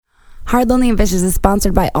Hard, Lonely, and Vicious is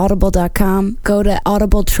sponsored by Audible.com. Go to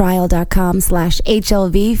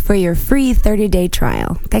audibletrial.com/HLV for your free 30-day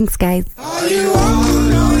trial. Thanks, guys. Are you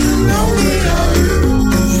on? Are you lonely? Are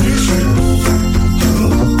you vicious?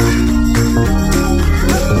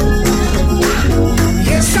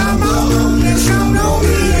 Yes, I'm on. Yes, I'm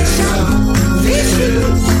lonely. Yes, I'm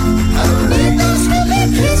vicious. I make those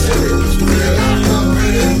silly kisses. Feel like I'm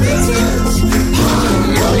pretty vicious.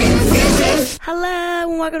 Hard, lonely, and vicious.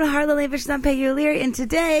 Hello, and welcome to Hard, Lonely, and Vicious. I'm Peggy O'Leary, and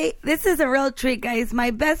today, this is a real treat, guys.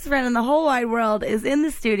 My best friend in the whole wide world is in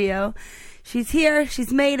the studio. She's here.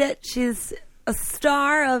 She's made it. She's a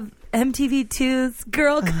star of MTV2's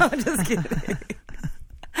Girl Code. Just kidding.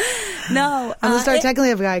 No. I'm the star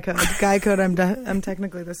technically of Guy Code. Guy Code, I'm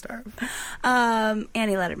technically the star of.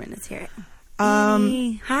 Annie Lederman is here.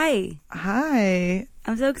 Annie, hi. Hi.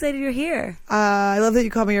 I'm so excited you're here. I love that you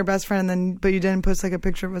called me your best friend, but you didn't post like a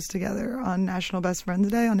picture of us together on National Best Friends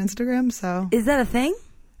Day on Instagram. So Is that a thing?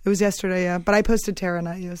 it was yesterday, yeah. But I posted Tara,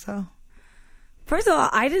 not you. So. First of all,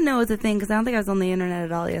 I didn't know it was a thing because I don't think I was on the internet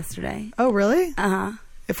at all yesterday. Oh, really? Uh-huh.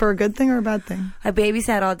 For a good thing or a bad thing? I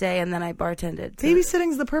babysat all day and then I bartended. So.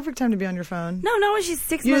 Babysitting's the perfect time to be on your phone. No, when she's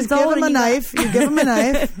 6 You months just give old. them a knife. You give them a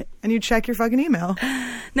knife, and you check your fucking email.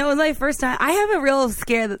 No, it was my first time. I have a real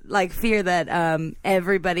fear that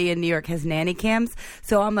everybody in New York has nanny cams,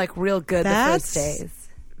 so I'm like real good the first days.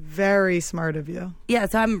 Very smart of you. Yeah,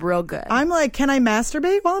 so I'm real good. I'm like, can I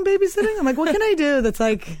masturbate while I'm babysitting? I'm like, what can I do that's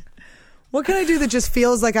like, what can I do that just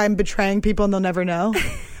feels like I'm betraying people and they'll never know?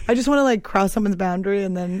 I just want to like cross someone's boundary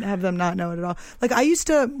and then have them not know it at all. Like I used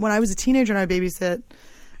to, when I was a teenager and I would babysit,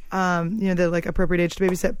 the like appropriate age to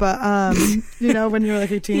babysit, but when you're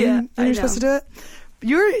like 18 Yeah, and you're supposed to do it.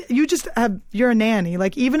 You're a nanny.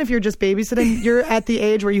 Like even if you're just babysitting, you're at the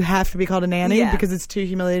age where you have to be called a nanny because it's too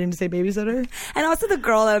humiliating to say babysitter. And also the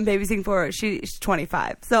girl that I'm babysitting for, she's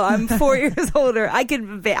 25, so I'm 4 years older. I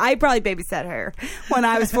probably babysat her when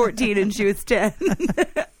I was 14 and she was 10.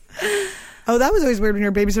 Oh, that was always weird when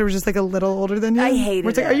your babysitter was just like a little older than you. I hated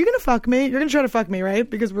it's like, it. are you gonna fuck me? You're gonna try to fuck me, right?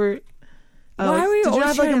 Because we're. Why were you? Did you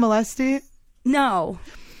have like a molesty? No,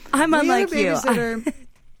 I'm unlike you.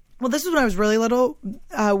 Well, this was when I was really little.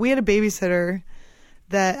 We had a babysitter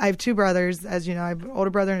that I have two brothers, as you know. I have an older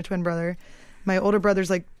brother and a twin brother. My older brother's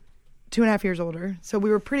like 2.5 years older, so we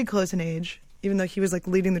were pretty close in age, even though he was like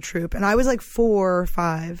leading the troop, and I was like 4 or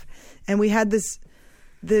 5, and we had this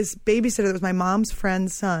babysitter that was my mom's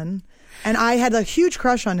friend's son, and I had a huge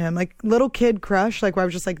crush on him, like little kid crush, like where I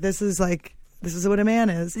was just like, this is what a man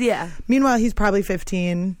is. Yeah. Meanwhile, he's probably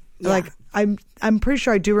 15. Yeah. Like I'm pretty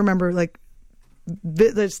sure I do remember like.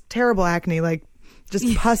 There's terrible acne, like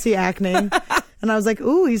just pussy acne, and I was like,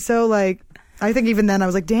 "Ooh, he's so like." I think even then I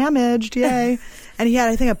was like, "Damaged, yay!" And he had,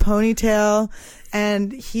 I think, a ponytail,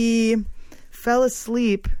 and he fell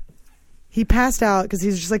asleep. He passed out because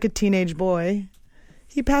he's just like a teenage boy.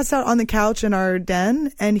 He passed out on the couch in our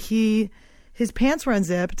den, and his pants were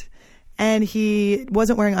unzipped, and he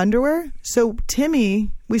wasn't wearing underwear. So Timmy,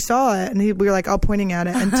 we saw it, and we were like all pointing at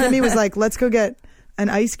it, and Timmy was like, "Let's go get an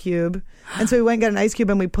ice cube." And so we went and got an ice cube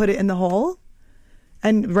and we put it in the hole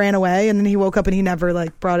and ran away. And then he woke up and he never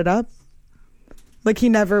like brought it up. Like he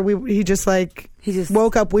just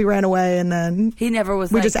woke up, we ran away, and then he never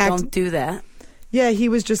was like, don't do that. Yeah, he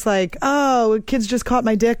was just like, oh, kids just caught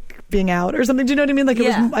my dick being out or something. Do you know what I mean? Like it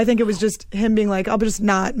was, I think it was just him being like, I'll just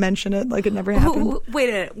not mention it. Like it never happened. Wait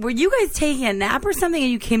a minute. Were you guys taking a nap or something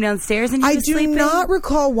and you came downstairs and you were sleeping? I do not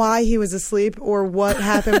recall why he was asleep or what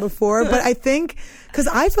happened before, but I think, because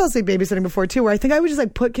I fell asleep babysitting before too, where I think I would just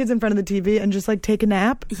like put kids in front of the TV and just like take a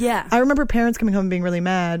nap. Yeah. I remember parents coming home and being really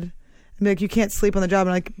mad. And be like, you can't sleep on the job.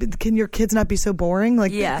 And like, can your kids not be so boring?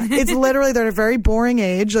 Like, it's literally, they're at a very boring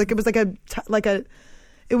age. Like it was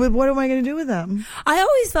what am I going to do with them? I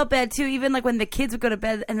always felt bad too, even like when the kids would go to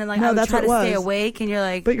bed and then like I would try to stay awake and you're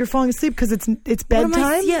like, but you're falling asleep because it's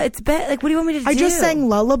bedtime. It's bed. Like, what do you want me to do? I just sang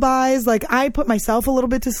lullabies. Like I put myself a little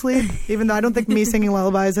bit to sleep, even though I don't think me singing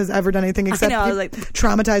lullabies has ever done anything except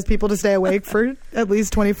traumatize people to stay awake for at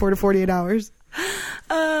least 24 to 48 hours.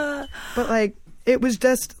 But like it was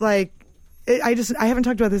just like. I haven't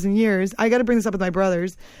talked about this in years. I got to bring this up with my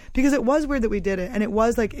brothers because it was weird that we did it. And it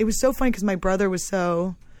was so funny because my brother was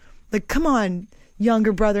so like, come on,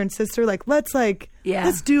 younger brother and sister. Like, let's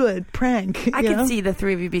do a prank. I could see the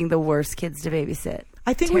three of you being the worst kids to babysit.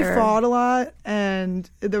 I think we fought a lot and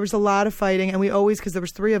there was a lot of fighting. And we always, because there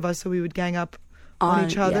was 3 of us, so we would gang up on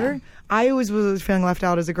each other. Yeah. I always was feeling left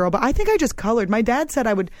out as a girl, but I think I just colored. My dad said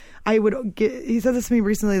he said this to me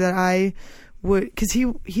recently that I would, because he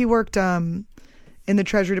worked in the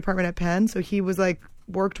Treasury Department at Penn, so he was like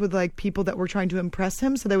worked with like people that were trying to impress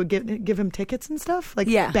him, so they would give him tickets and stuff, like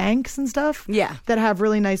Yeah. banks and stuff. Yeah. That have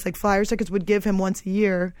really nice like Flyers tickets, would give him once a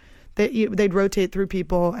year. They'd rotate through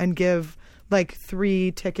people and give like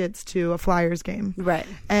 3 tickets to a Flyers game. Right.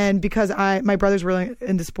 And because my brothers were really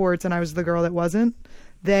into sports and I was the girl that wasn't,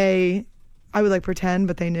 I would like pretend,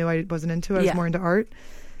 but they knew I wasn't into it. I was Yeah. more into art.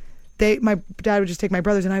 My dad would just take my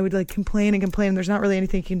brothers and I would like complain and complain. There's not really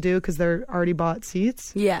anything he can do because they're already bought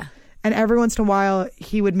seats. Yeah. And every once in a while,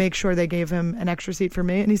 he would make sure they gave him an extra seat for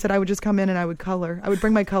me. And he said I would just come in and I would color. I would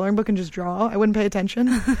bring my coloring book and just draw. I wouldn't pay attention.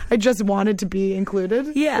 I just wanted to be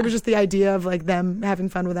included. Yeah. It was just the idea of like them having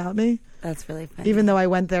fun without me, That's really funny. even though I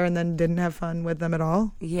went there and then didn't have fun with them at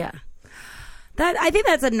all. Yeah. I think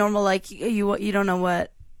that's a normal, like, you don't know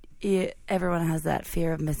what. Everyone has that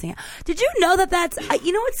fear of missing out. Did you know that's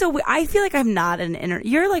you know what's so weird? I feel like I'm not an internet.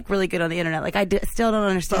 You're like really good on the internet. Like still don't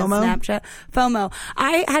understand FOMO? FOMO.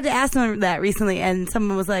 I had to ask someone that recently, and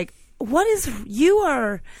someone was like, "What is you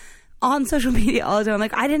are on social media all the time?" I'm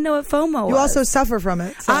like, I didn't know what FOMO was. You also suffer from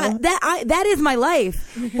it. So. That is my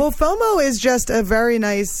life. Well, FOMO is just a very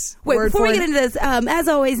nice Wait, word before for we get into this, as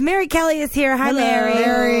always, Mary Kelly is here. Hi, Hello. Mary.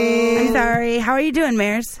 Mary. I'm sorry. How are you doing,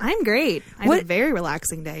 Mares? I'm great. I had a very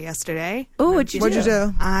relaxing day yesterday. Oh, what'd you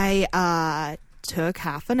do? I took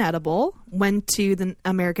half an edible, went to the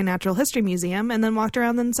American Natural History Museum, and then walked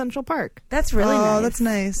around in Central Park. That's really nice. Oh, that's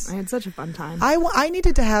nice. I had such a fun time. I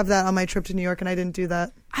needed to have that on my trip to New York, and I didn't do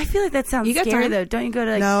that. I feel like that sounds You got scary, time? though. Don't you go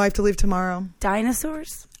to No, I have to leave tomorrow.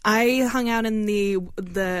 dinosaurs? I hung out in the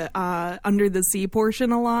under the sea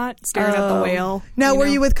portion a lot, staring at the whale. Now, were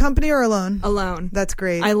know? you with company or alone? Alone. That's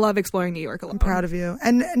great. I love exploring New York alone. I'm proud of you.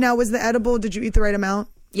 And now, was the edible, did you eat the right amount?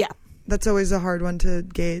 Yeah. That's always a hard one to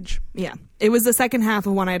gauge. Yeah. It was the second half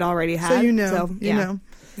of one I'd already had. So you know. So, you yeah. know.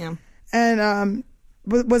 Yeah. And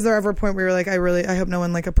was there ever a point where you were like, I hope no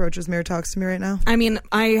one like approaches me or talks to me right now? I mean,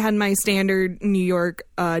 I had my standard New York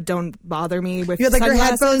don't bother me with You had like your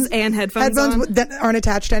sunglasses and headphones on. that aren't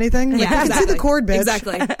attached to anything? Like, Yeah, you can see exactly. the cord, bitch.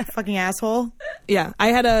 Exactly. Fucking asshole. Yeah, I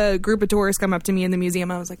had a group of tourists come up to me in the museum.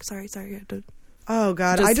 I was like, sorry. I had to... Oh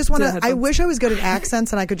God, Just I just to want the to. I headphones. wish I was good at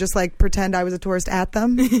accents and I could just like pretend I was a tourist at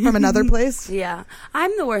them from another place. Yeah.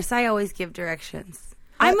 I'm the worst. I always give directions.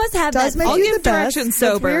 I must have Does that. make I'll you give the best. directions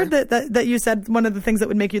That's sober. weird that you said one of the things that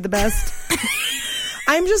would make you the best.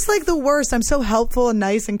 I'm just like the worst. I'm so helpful and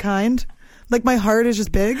nice and kind. Like my heart is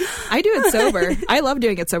just big. I do it sober. I love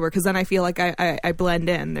doing it sober because then I feel like I blend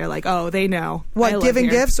in. They're like, oh, they know. I What, live giving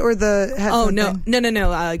here. gifts or the Oh, headphone no. thing?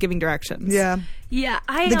 No. Giving directions. Yeah. Yeah.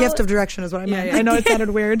 The gift of direction is what I meant. yeah. I know it sounded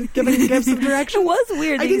weird. Giving gifts of direction. It was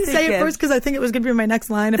weird. I that you didn't said say it gift. first because I think it was going to be my next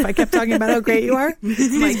line if I kept talking about how great you are.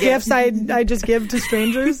 These gifts I just give to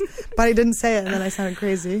strangers, but I didn't say it and then I sounded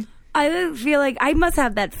crazy. I feel like I must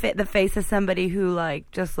have the face of somebody who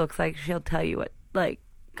like just looks like she'll tell you what, like,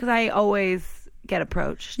 because I always get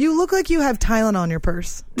approached. You look like you have Tylenol in your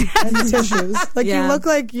purse and tissues. Like you Yeah. look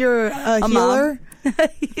like you're a healer.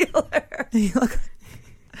 Healer. You look-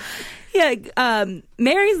 Yeah.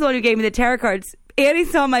 Mary's the one who gave me the tarot cards. Annie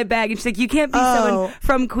saw my bag and she's like, "You can't be someone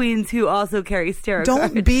from Queens who also carries tarot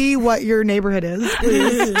cards." Don't be what your neighborhood is,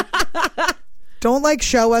 please. Don't like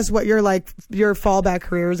show us what your fallback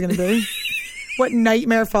career is going to be. What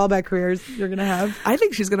nightmare fallback careers you're going to have. I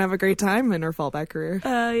think she's going to have a great time in her fallback career.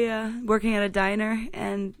 Yeah, working at a diner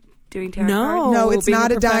and doing tarot No. cards. No, it's being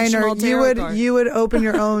not a a diner. professional tarot card. You would open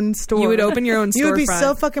your own store. You would open your own You would be storefront.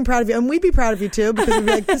 so fucking proud of you, and we'd be proud of you too because we'd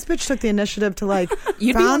be like, this bitch took the initiative to like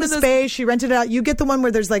You'd be one found a of those- space. She rented it out. You get the one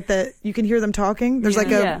where there's like you can hear them talking. There's like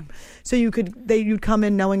Yeah. so you'd come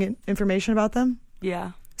in knowing information about them.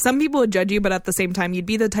 Yeah. Some people would judge you, but at the same time, you'd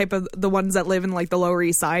be the type of the ones that live in like the Lower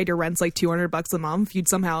East Side. Your rent's like $200 a month. You'd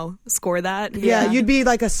somehow score that. Yeah, you'd be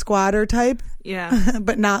like a squatter type, Yeah.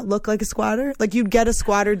 but not look like a squatter. Like you'd get a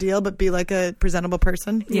squatter deal, but be like a presentable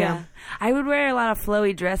person. Yeah. I would wear a lot of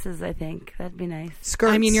flowy dresses, I think. That'd be nice.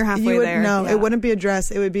 Skirts. I mean, you're halfway there. No, Yeah. it wouldn't be a dress.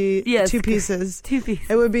 It would be Yes, two pieces. Two pieces.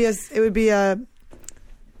 It would be a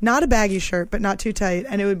not a baggy shirt, but not too tight,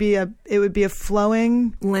 and it would be a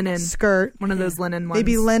flowing Linen. skirt. One of those linen ones.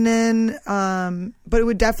 Maybe linen, but it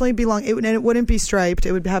would definitely be long. And it wouldn't be striped.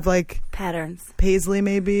 It would have like Patterns. paisley,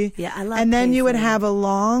 maybe. Yeah, I love And then you would paisley. have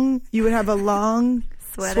a long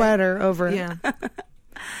sweater over it. Yeah.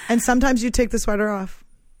 And sometimes you take the sweater off.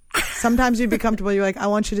 Sometimes you'd be comfortable. You're like, I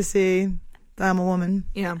want you to see that I'm a woman.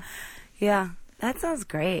 Yeah. Yeah. That sounds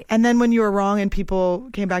great. And then when you were wrong and people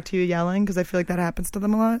came back to you yelling, because I feel like that happens to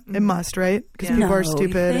them a lot. It must, right? Because Yeah. people No, are you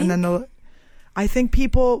stupid, and then think? I think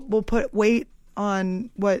people will put weight on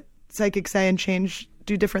what psychics say and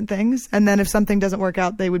do different things. And then if something doesn't work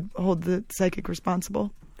out, they would hold the psychic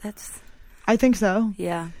responsible. That's I think so.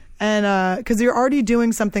 yeah. And because you're already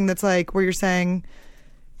doing something that's like where you're saying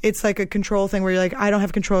it's like a control thing where you're like, I don't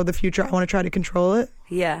have control of the future. I want to try to control it.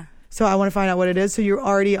 Yeah. So I want to find out what it is. So you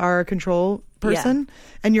already are a control person,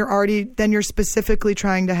 and you're specifically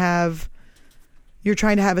trying to have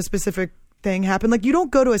a specific thing happen. Like, you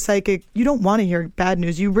don't go to a psychic, you don't want to hear bad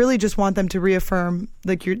news. You really just want them to reaffirm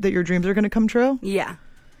like that your dreams are going to come true. Yeah.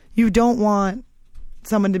 You don't want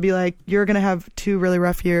someone to be like, you're going to have 2 really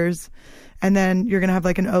rough years, and then you're going to have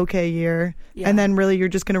like an okay year, and then really you're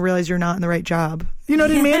just going to realize you're not in the right job. You know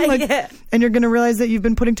what I mean? Like, and you're going to realize that you've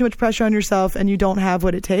been putting too much pressure on yourself and you don't have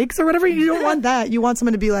what it takes or whatever. You don't want that. You want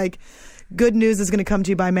someone to be like, good news is going to come to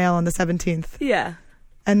you by mail on the 17th. Yeah.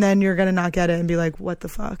 And then you're going to not get it and be like, what the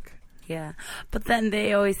fuck? Yeah. But then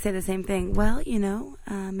they always say the same thing. Well,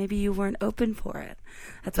 maybe you weren't open for it.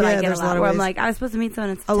 That's what I get a lot. Where I'm like, I was supposed to meet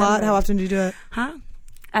someone in September. A lot? How often do you do it? Huh?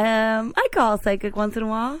 I call a psychic once in a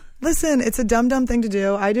while. Listen, it's a dumb thing to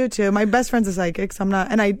do. I do too. My best friend's a psychic, so I'm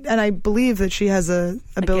not, and I believe that she has a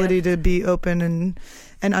ability to be open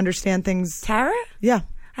and understand things. Tara? Yeah.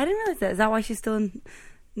 I didn't realize that. Is that why she's still in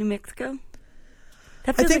New Mexico?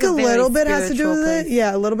 I think a little bit has to do with it.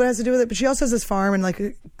 Yeah, a little bit has to do with it. But she also has this farm and like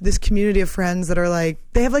this community of friends that are like,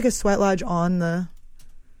 they have like a sweat lodge on the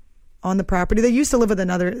property. They used to live with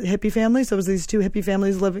another hippie family, so it was these 2 hippie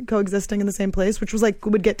families coexisting in the same place, which was like,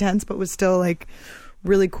 would get tense, but was still like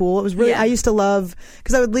really cool. It was really, I used to love,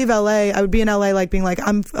 because I would leave LA, I would be in LA like being like,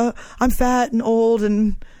 I'm fat and old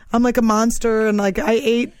and I'm like a monster, and like I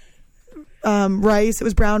ate rice. It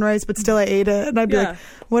was brown rice, but still I ate it, and I'd be like,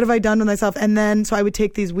 what have I done with myself? And then so I would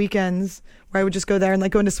take these weekends where I would just go there and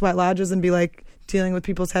like go into sweat lodges and be like dealing with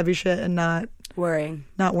people's heavy shit and not worrying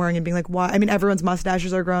and being like, why? I mean, everyone's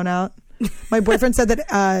mustaches are grown out. My boyfriend said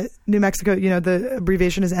that New Mexico, the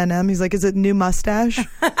abbreviation is NM. He's like, is it new mustache?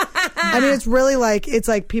 I mean, it's really like, it's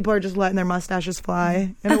like people are just letting their mustaches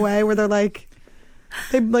fly in a way where they're like,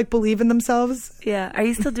 they like believe in themselves. Yeah. Are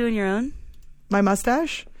you still doing your own? My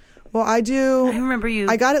mustache? Well, I do. I remember you.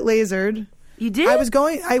 I got it lasered. You did? I was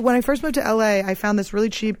going, when I first moved to LA, I found this really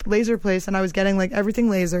cheap laser place and I was getting like everything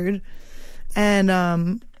lasered.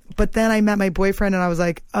 And, but then I met my boyfriend and I was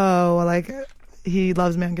like, oh, like he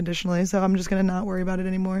loves me unconditionally. So I'm just going to not worry about it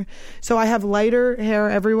anymore. So I have lighter hair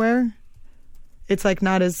everywhere. It's like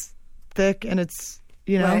not as thick and it's,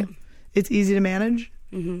 it's easy to manage,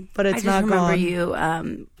 but it's not gone. I just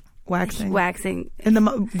remember you waxing in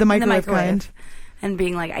the microwave kind. And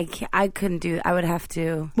being like, I couldn't do it. I would have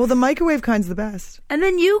to. Well, the microwave kind's the best. And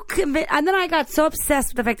then and then I got so obsessed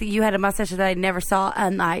with the fact that you had a mustache that I never saw,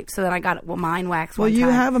 and so then I got mine waxed. Well, you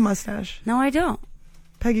time. have a mustache. No, I don't.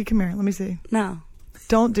 Peggy, come here. Let me see. No.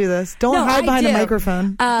 Don't do this. Don't hide behind the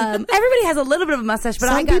microphone. Everybody has a little bit of a mustache, but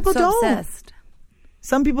I got so obsessed.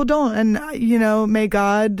 Some people don't, and may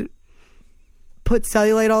God put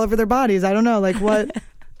cellulite all over their bodies. I don't know, like what.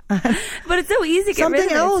 But it's so easy to get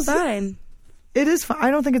rid of it. It's fine. It is fine.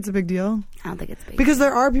 I don't think it's a big deal. I don't think it's a big because deal.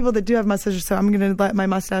 there are people that do have mustaches, so I'm going to let my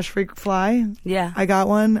mustache freak fly. Yeah. I got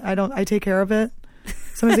one. I take care of it.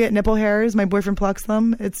 Sometimes I get nipple hairs. My boyfriend plucks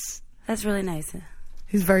them. That's really nice.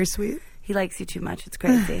 He's very sweet. He likes you too much. It's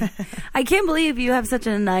crazy. I can't believe you have such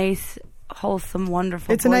a nice, wholesome,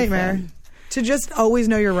 wonderful It's boyfriend. A nightmare. To just always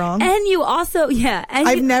know you're wrong. And you also,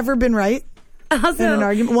 I've never been right. Also, in an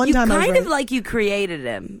argument. One time I was kind of right. like you created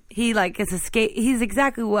him. He like is he's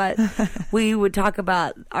exactly what we would talk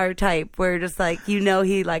about our type. Where just like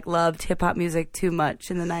he like loved hip hop music too much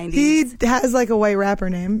in the 90s. He has like a white rapper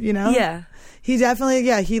name, Yeah. He definitely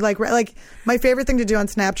he like my favorite thing to do on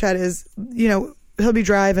Snapchat is he'll be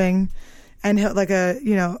driving and he'll like a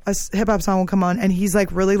hip hop song will come on and he's like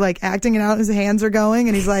really like acting it out. His hands are going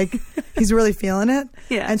and he's like he's really feeling it.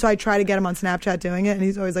 Yeah. And so I try to get him on Snapchat doing it and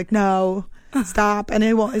he's always like no. Stop, and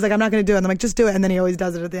he won't. He's like, I'm not going to do it. And I'm like, just do it, and then he always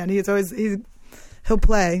does it at the end. He'll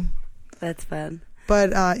play. That's fun. But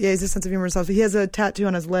he has a sense of humor himself. So he has a tattoo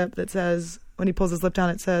on his lip that says, when he pulls his lip down,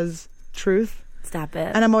 it says "truth." Stop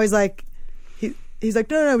it. And I'm always like, he's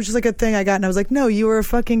like, no, it was just like a thing I got, and I was like, no, you were a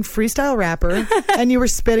fucking freestyle rapper, and you were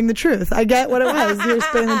spitting the truth. I get what it was. You were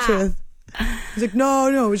spitting the truth. He's like, no,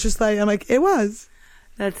 it was just like, I'm like, it was.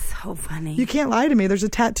 That's so funny. You can't lie to me. There's a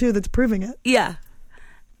tattoo that's proving it. Yeah.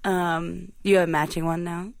 You have a matching one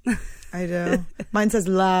now? I do. Mine says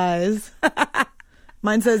lies.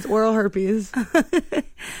 Mine says oral herpes.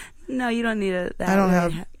 No, you don't need it. I don't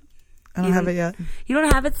have it yet. You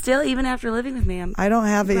don't have it still, even after living with me. I don't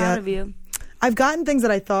have it yet. Proud of you. I've gotten things that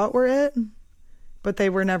I thought were it, but they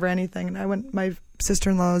were never anything. And my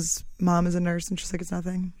sister-in-law's mom is a nurse, and she's like, it's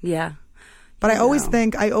nothing. Yeah. But I always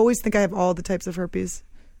think I have all the types of herpes.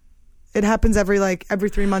 It happens every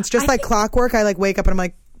 3 months, just like clockwork. I like wake up and I'm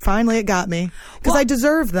like, finally it got me because Well, I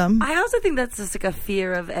deserve them. I also think that's just like a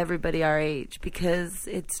fear of everybody our age because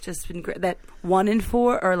it's just been that 1 in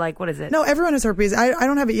 4 or like what is it? No, everyone has herpes. I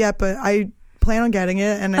don't have it yet, but I plan on getting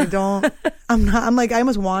it, and I don't. I'm like I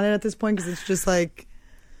almost want it at this point because it's just like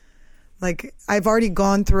I've already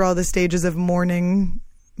gone through all the stages of mourning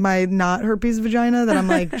my not herpes vagina that I'm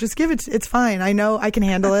like, just give it. It's fine. I know I can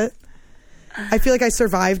handle it. I feel like I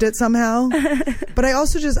survived it somehow, but I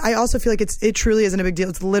also feel like it truly isn't a big deal.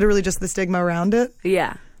 It's literally just the stigma around it.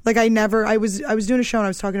 Yeah. Like I was doing a show and I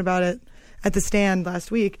was talking about it at the stand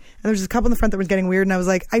last week, and there was a couple in the front that was getting weird, and I was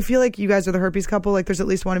like, I feel like you guys are the herpes couple. Like there's at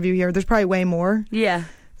least one of you here. There's probably way more. Yeah.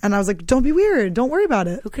 And I was like, don't be weird. Don't worry about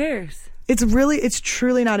it. Who cares? It's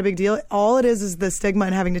truly not a big deal. All it is the stigma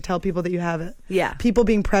and having to tell people that you have it. Yeah. People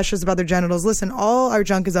being precious about their genitals. Listen, all our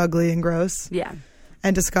junk is ugly and gross. Yeah.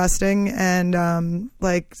 And disgusting, and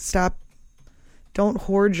stop. Don't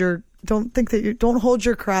hold your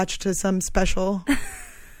crotch to some special.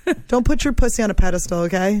 Don't put your pussy on a pedestal,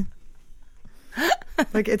 okay?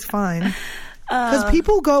 Like it's fine. Because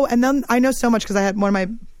people go, and then I know so much because I had one of my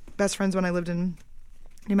best friends when I lived in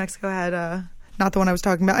New Mexico had not the one I was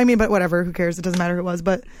talking about. I mean, but whatever, who cares? It doesn't matter who it was.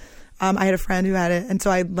 But I had a friend who had it, and so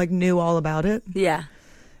I like knew all about it. Yeah.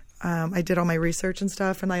 I did all my research and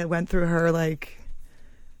stuff, and I went through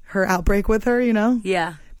her outbreak with her, you know?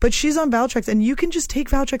 Yeah. But she's on Valtrex, and you can just take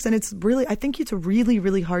Valtrex, and I think it's really,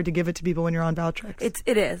 really hard to give it to people when you're on Valtrex.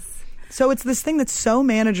 It is. So it's this thing that's so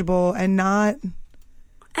manageable and not...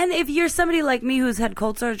 And if you're somebody like me who's had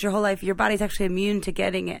cold sores your whole life, your body's actually immune to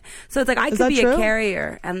getting it. So it's like I could be true? a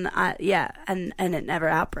carrier, and and it never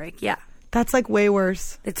outbreak. Yeah. That's like way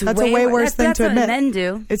worse. It's that's a way worse thing to admit. That's what men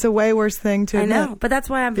do. It's a way worse thing to admit. I know, but that's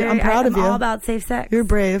why I'm proud of you. all about safe sex. You're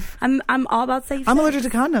brave. I'm all about safe sex. I'm allergic to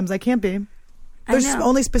condoms. I can't be. There's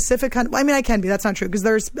only specific condoms. I mean, I can be. That's not true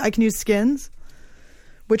because I can use skins,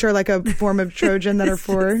 which are like a form of Trojan that are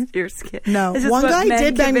for your skin. No, one guy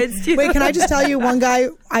did bang. Wait, can I just tell you? One guy,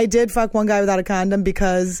 I did fuck one guy without a condom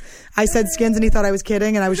because I said skins and he thought I was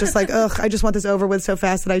kidding, and I was just like, ugh, I just want this over with so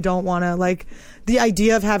fast that I don't want to like the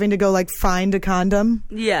idea of having to go like find a condom.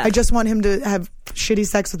 Yeah, I just want him to have shitty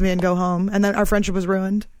sex with me and go home, and then our friendship was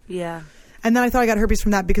ruined. Yeah. And then I thought I got herpes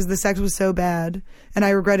from that because the sex was so bad, and I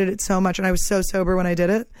regretted it so much, and I was so sober when I did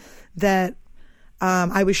it that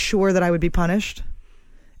I was sure that I would be punished.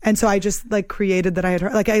 And so I just like created that I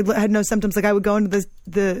had no symptoms. Like I would go into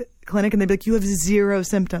the clinic and they'd be like, you have 0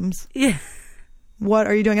 symptoms. Yeah. What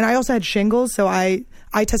are you doing? And I also had shingles. So I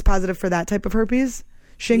test positive for that type of herpes.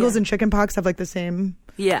 Shingles and chickenpox have like the same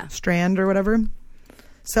strand or whatever.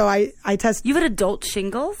 So I test. You had adult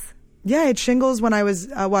shingles? Yeah, I had shingles when I was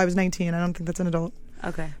 19. I don't think that's an adult.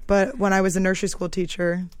 Okay. But when I was a nursery school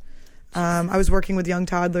teacher, I was working with young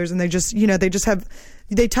toddlers, and they just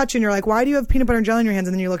they touch you and you're like, why do you have peanut butter and jelly in your hands?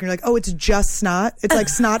 And then you look and you're like, oh, it's just snot. It's like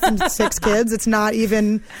snot from 6 kids. It's not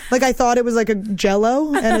even like I thought it was like a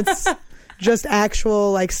Jell-O, and it's just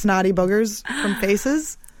actual like snotty boogers from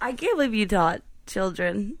faces. I can't believe you taught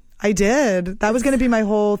children. I did. That was going to be my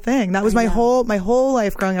whole thing. That was my whole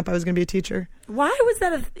life growing up. I was going to be a teacher. Why was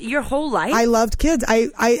that your whole life? I loved kids.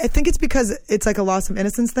 I think it's because it's like a loss of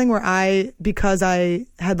innocence thing where because I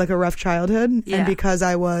had like a rough childhood and because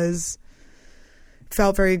I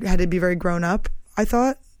had to be very grown up, I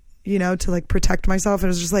thought, to like protect myself. And it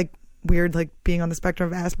was just like weird, like being on the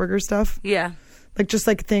spectrum of Asperger's stuff. Yeah. Like just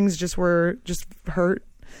like things just hurt.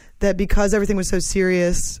 That because everything was so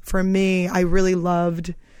serious for me, I really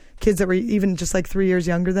loved kids that were even just like 3 years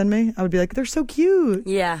younger than me. I would be like, they're so cute.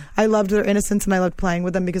 Yeah. I loved their innocence and I loved playing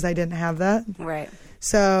with them because I didn't have that. Right.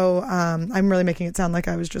 So I'm really making it sound like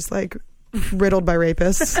I was just like riddled by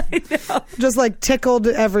rapists. I know. Just like tickled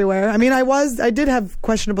everywhere. I mean, I did have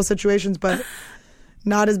questionable situations, but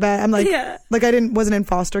not as bad. I'm like, like I wasn't in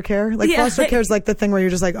foster care. Like foster care is like the thing where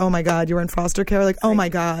you're just like, oh my God, you were in foster care. Like, oh my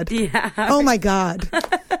God. Yeah. Oh my God.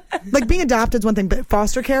 Like being adopted is one thing, but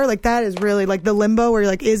foster care, like that is really like the limbo where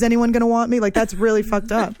you're like, is anyone going to want me? Like that's really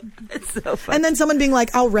fucked up. It's so funny. And then someone being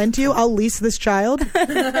like, I'll rent you, I'll lease this child.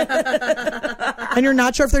 And you're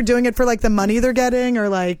not sure if they're doing it for like the money they're getting or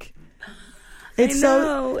like, it's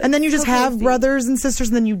so, and then you just have brothers and sisters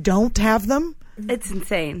and then you don't have them. It's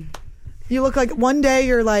insane. You look like one day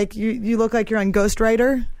you're like, you look like you're on Ghost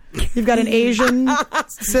Rider. You've got an Asian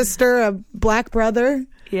sister, a black brother.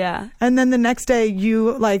 Yeah. And then the next day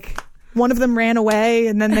you like one of them ran away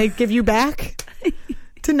and then they give you back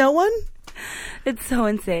to no one. It's so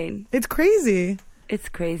insane. It's crazy. It's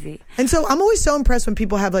crazy. And so I'm always so impressed when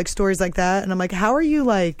people have like stories like that and I'm like, how are you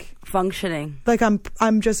like functioning? Like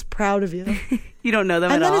I'm just proud of you. You don't know them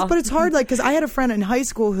at all. But it's hard like cuz I had a friend in high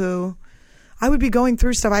school who I would be going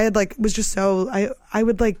through stuff. I had like was just so I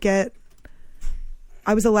would like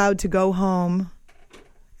I was allowed to go home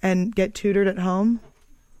and get tutored at home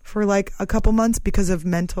for like a couple months because of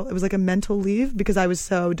it was like a mental leave because I was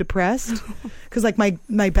so depressed because like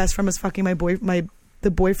my best friend was fucking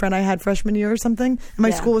the boyfriend I had freshman year or something, and my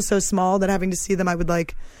school was so small that having to see them I would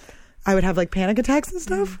have like panic attacks and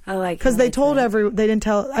stuff. I like because they didn't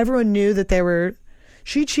tell everyone knew that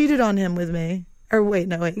she cheated on him with me, or wait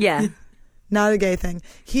yeah, not a gay thing.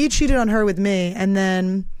 He cheated on her with me,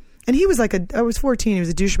 and he was like I was 14. He was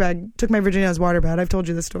a douchebag. Took my virginity on his waterbed. I've told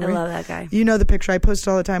you this story. I love that guy. You know the picture. I post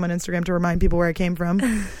all the time on Instagram to remind people where I came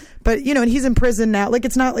from. But and he's in prison now. Like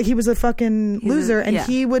it's not like he was a fucking loser. And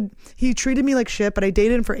he treated me like shit. But I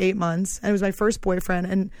dated him for 8 months, and it was my first boyfriend.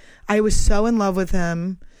 And I was so in love with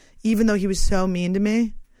him, even though he was so mean to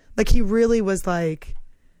me. Like he really was like.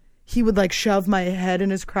 He would like shove my head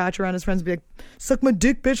in his crotch around his friends and be like, suck my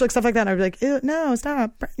dick, bitch, like stuff like that. And I'd be like, ew, no,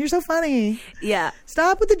 stop. You're so funny. Yeah.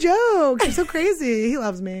 Stop with the jokes. You're so crazy. He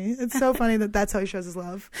loves me. It's so funny that's how he shows his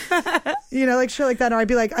love. Like shit like that. Or I'd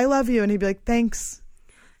be like, I love you. And he'd be like, thanks.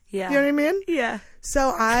 Yeah. You know what I mean? Yeah.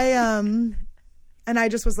 So and I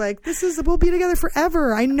just was like, we'll be together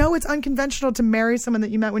forever. I know it's unconventional to marry someone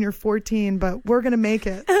that you met when you're 14, but we're going to make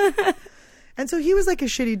it. And so he was like a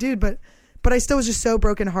shitty dude, but I still was just so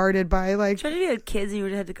brokenhearted by like. Trying to you had kids and you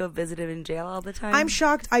would have to go visit him in jail all the time. I'm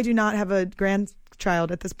shocked I do not have a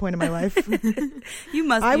grandchild at this point in my life. You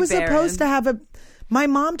must. I be was barren. supposed to have my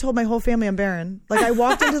mom told my whole family I'm barren. Like I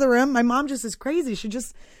walked into the room, my mom just is crazy.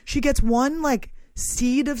 She gets one like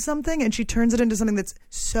seed of something and she turns it into something that's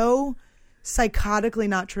so psychotically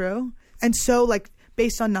not true and so like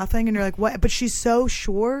based on nothing. And you're like, what? But she's so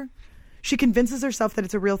sure. She convinces herself that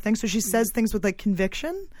it's a real thing. So she says things with like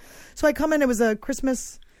conviction. So I come in, it was a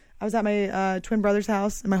Christmas. I was at my twin brother's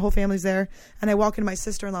house and my whole family's there. And I walk into my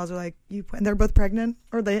sister-in-laws are like, and they're both pregnant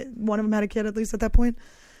or one of them had a kid at least at that point.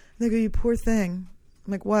 And they go, you poor thing.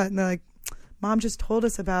 I'm like, what? And they're like, Mom just told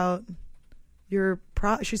us about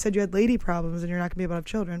she said you had lady problems and you're not gonna be able to have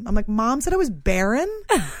children. I'm like, Mom said I was barren?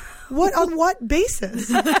 What, on what basis?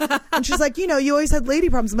 And she's like, you always had lady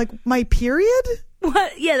problems. I'm like, my period?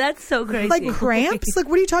 What? Yeah, that's so crazy. Like cramps? Like,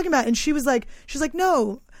 what are you talking about? And she's like,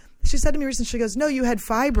 no. She said to me recently, she goes, no, you had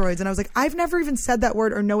fibroids. And I was like, I've never even said that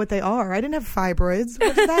word or know what they are. I didn't have fibroids.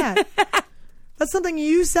 What's that? That's something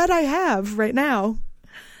you said I have right now.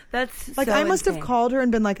 That's like, so I must insane. have called her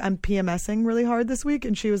and been like, I'm PMSing really hard this week.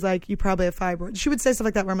 And she was like, you probably have fibroids. She would say stuff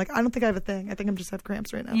like that where I'm like, I don't think I have a thing. I think I'm just have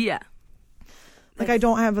cramps right now. Yeah. Like, I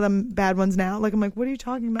don't have them bad ones now. Like, I'm like, what are you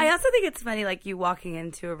talking about? I also think it's funny, like, you walking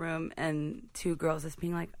into a room and two girls just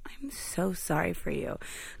being like, I'm so sorry for you.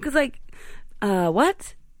 Because, like,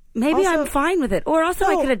 what? Maybe Also- I'm fine with it. Or also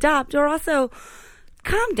I could adopt. Or also,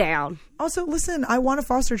 calm down. Also, listen, I want a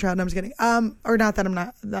foster child. No, I'm just kidding. Or not that I'm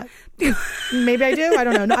not that. Maybe I do. I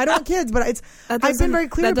don't know. No, I don't want kids, but I've been very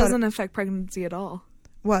clear that about doesn't it. affect pregnancy at all.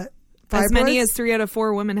 What? As many Fibroids? as 3 out of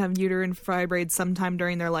 4 women have uterine fibroids sometime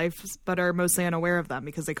during their life, but are mostly unaware of them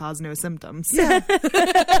because they cause no symptoms. Yeah.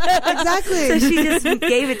 Exactly. So she just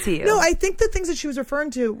gave it to you. No, I think the things that she was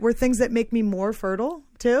referring to were things that make me more fertile,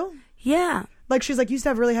 too. Yeah. Like, she's like, used to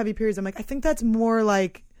have really heavy periods. I'm like, I think that's more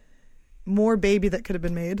like, more baby that could have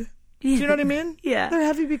been made. Do you know what I mean? Yeah. They're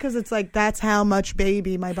heavy because it's like, that's how much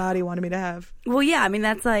baby my body wanted me to have. Well, yeah, I mean,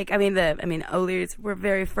 that's like, O'Leary's were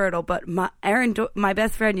very fertile, but my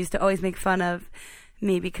best friend used to always make fun of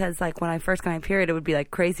me because, like, when I first got my period, it would be like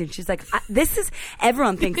crazy. And she's like,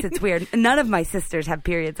 everyone thinks it's weird. None of my sisters have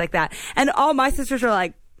periods like that. And all my sisters are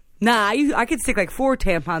like, nah, I could stick like 4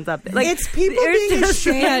 tampons up there. Like, It's people being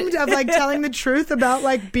ashamed of like telling the truth about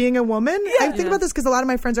like being a woman. Yeah. I think about this because a lot of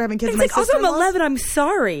my friends are having kids. It's My like, also I'm sister-in-laws- 11, I'm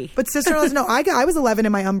sorry. But sister-in-laws, no, I was 11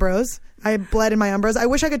 in my umbros. I bled in my umbros. I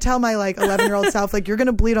wish I could tell my like 11-year-old self, like, you're going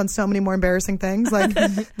to bleed on so many more embarrassing things. Like,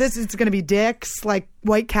 this is going to be dicks, like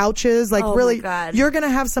white couches, like, Oh, really, my God. you're going to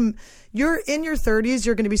have you're in your 30s.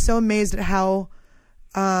 You're going to be so amazed at how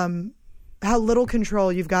little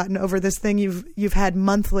control you've gotten over this thing you've had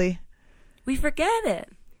monthly. We forget it.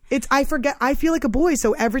 I feel like a boy.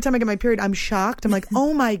 So every time I get my period, I'm shocked. I'm like,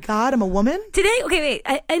 oh my God, I'm a woman. Today, okay,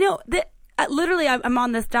 wait. I know that literally I'm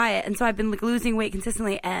on this diet, and so I've been like losing weight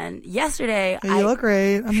consistently. And yesterday, You look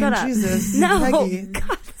great. I shut mean, up. Jesus. No, Peggy.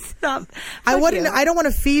 God, stop. I Fuck wouldn't. you. I don't want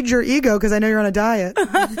to feed your ego because I know you're on a diet.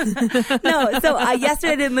 No, so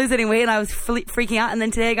yesterday I didn't lose any weight and I was freaking out, and then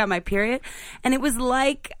today I got my period, and it was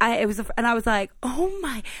like I was like, oh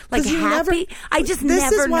my, like 'Cause you happy. I just This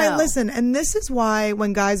never is why. know. Listen, and this is why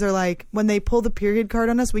when guys are like, when they pull the period card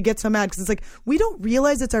on us, we get so mad because it's like we don't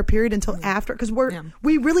realize it's our period until after because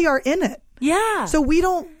we really are in it. Yeah. So we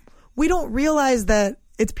don't realize that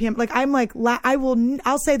it's PM. Like I'm like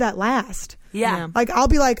I'll say that last. Yeah. Like I'll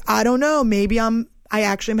be like, I don't know, maybe I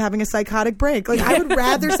actually am having a psychotic break. Like I would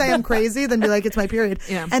rather say I'm crazy than be like it's my period.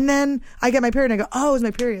 Yeah. And then I get my period and I go, oh, it's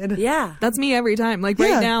my period. Yeah. That's me every time. Like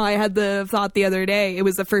right now, I had the thought the other day. It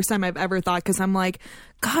was the first time I've ever thought because I'm like,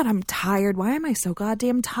 God, I'm tired. Why am I so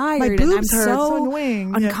goddamn tired? My and I'm boobs hurt. so So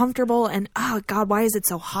annoying. uncomfortable. And oh God, why is it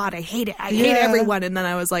so hot? I hate it. I hate everyone. And then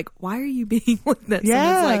I was like, why are you being like this? Yeah.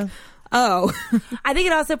 And it's like, oh. I think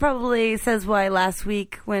it also probably says why last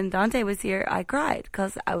week when Dante was here, I cried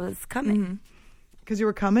because I was coming. Because you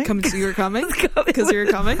were coming? So you were coming? Because you were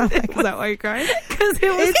coming? Is that why you cried? Because it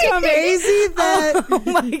was It's crazy that Oh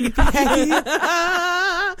my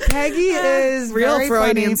God. Peggy is Real very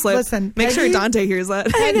Freudian funny. slip. Listen, Make sure Peggy- Dante hears that.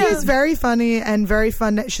 Peggy is very funny and very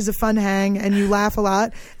fun. She's a fun hang, and you laugh a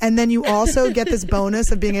lot. And then you also get this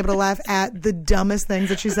bonus of being able to laugh at the dumbest things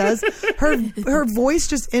that she says. Her voice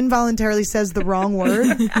just involuntarily says the wrong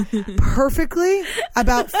word perfectly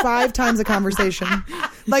about 5 times a conversation.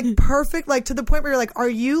 Like perfect, like to the point where you're like, are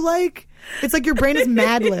you like? It's like your brain is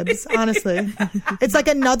Mad Libs, honestly. It's like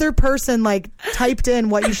another person like typed in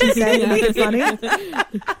what you should say to make it funny.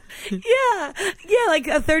 Yeah, like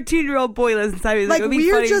a 13-year-old boy lives inside me. Like it would be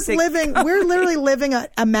we're funny to just say- we're literally living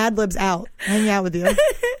a Mad Libs out, hanging out with you.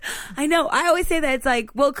 I know. I always say that it's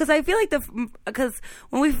like, well, because I feel like because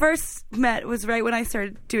when we first met was right when I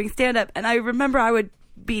started doing stand-up, and I remember I would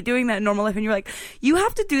be doing that in normal life, and you're like, you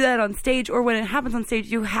have to do that on stage, or when it happens on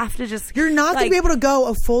stage, you have to just. You're not going like, to be able to go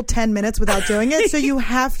a full 10 minutes without doing it, so you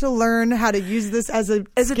have to learn how to use this as a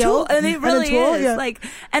skill, tool, and it really a tool. is. Yeah. Like,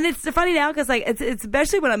 and it's funny now because like it's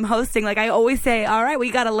especially when I'm hosting. Like I always say, "All right,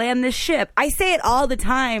 we got to land this ship." I say it all the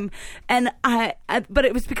time, and but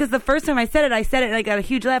it was because the first time I said it, and I got a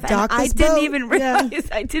huge laugh, Dock and I this didn't boat. even realize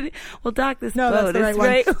I didn't. Well, dock this No, boat. that's the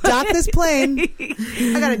right It's one. Dock this plane.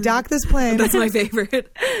 I got to dock this plane. That's my favorite.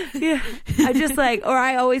 Yeah, I just like, or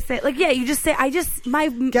I always say, like, yeah, you just say, my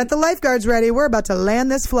Get the lifeguards ready. We're about to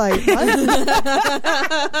land this flight. What?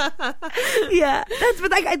 yeah, that's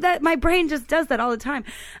but like that. My brain just does that all the time.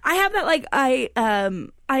 I have that like I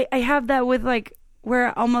have that with like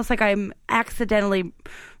where almost like I'm accidentally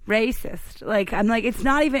racist. Like I'm like it's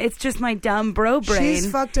not even. It's just my dumb bro brain.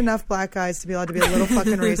 She's fucked enough black guys to be allowed to be a little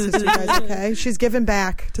fucking racist, you guys, okay? She's given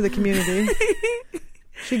back to the community.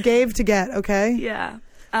 She gave to get, okay? Yeah.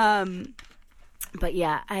 But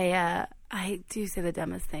yeah, I do say the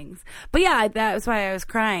dumbest things. But yeah, that was why I was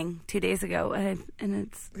crying 2 days ago, and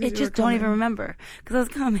you just were don't coming. even remember because I was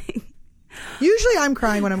coming. Usually I'm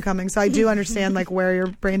crying when I'm coming, so I do understand like where your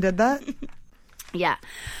brain did that. Yeah.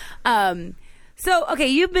 So okay,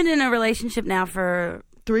 you've been in a relationship now for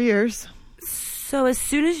 3 years. so as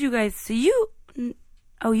soon as you guys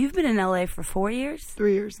you've been in LA for 4 years?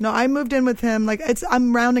 3 years. No, I moved in with him. Like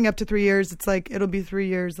I'm rounding up to 3 years. It's like it'll be 3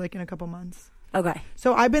 years, like in a couple months. Okay.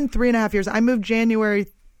 So I've been 3.5 years. I moved January,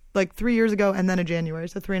 like 3 years ago, and then in January,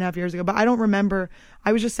 so 3.5 years ago. But I don't remember.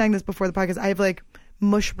 I was just saying this before the podcast. I have like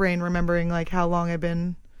mush brain remembering like how long I've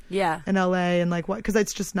been Yeah. in LA and like what, because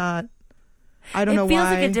it's just not. I don't know why. It feels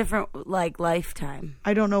like a different like lifetime.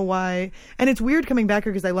 I don't know why. And it's weird coming back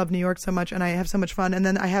here because I love New York so much and I have so much fun. And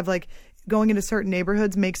then I have like going into certain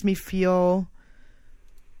neighborhoods makes me feel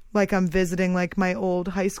like I'm visiting like my old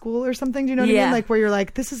high school or something. Do you know what I Yeah. mean? Like where you're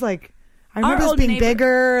like, this is like, I Our remember this old being neighbor-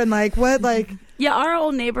 bigger and like what, like. Yeah, our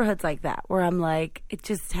old neighborhood's like that, where I'm like, it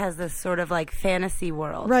just has this sort of like fantasy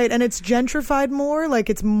world. Right, and it's gentrified more. Like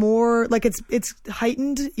it's more like it's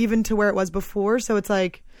heightened even to where it was before. So it's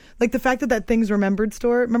like the fact that Things Remembered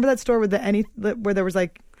store. Remember that store with where there was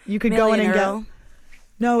like you could go in and Earl? get.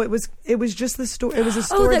 No, it was just the store. It was a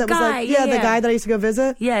store the that was guy, like yeah, the yeah. guy that I used to go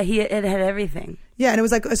visit. Yeah, it had everything. Yeah, and it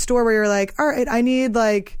was like a store where you're like, all right, I need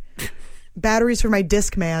like batteries for my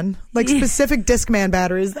Discman, like specific Discman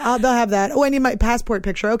batteries. They'll have that. Oh, I need my passport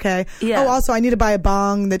picture. Okay. Yeah. Oh, also I need to buy a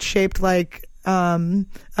bong that's shaped like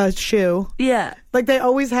a shoe. Yeah. Like they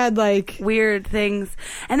always had like Weird things.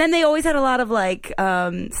 And then they always had a lot of like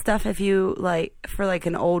stuff if you like for like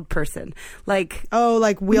an old person. Like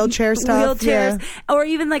like wheelchair stuff. wheelchairs. Yeah. Or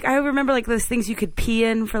even like I remember like those things you could pee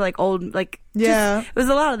in for like old like Yeah. it was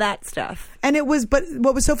a lot of that stuff. And it was, but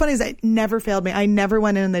what was so funny is it never failed me. I never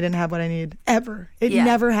went in and they didn't have what I need ever. It Yeah.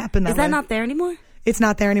 never happened that Is that way. not there anymore? It's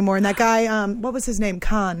not there anymore. And that guy, what was his name?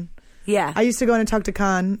 Khan. Yeah. I used to go in and talk to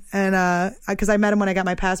Khan, and because I met him when I got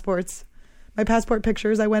my passport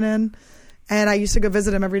pictures. I went in, and I used to go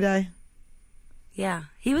visit him every day. Yeah,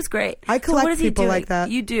 he was great. I So what collect does he people do? like that.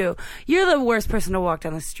 You do. You're the worst person to walk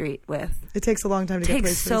down the street with. It takes a long time to get Takes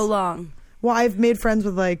places. so long. Well, I've made friends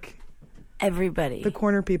with like Everybody. the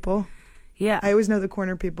corner people. Yeah. I always know the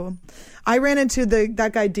corner people. I ran into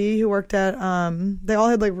that guy D who worked at they all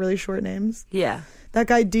had like really short names. Yeah. That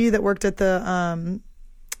guy D that worked at the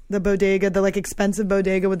bodega, the like expensive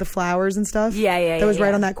bodega with the flowers and stuff. Yeah. That was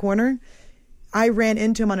right on that corner. I ran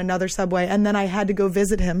into him on another subway, and then I had to go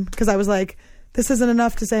visit him because I was like, this isn't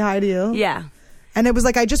enough to say hi to you. Yeah. And it was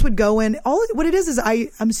like I just would go in. What it is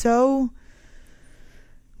I'm so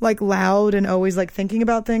like loud and always like thinking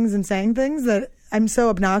about things and saying things that I'm so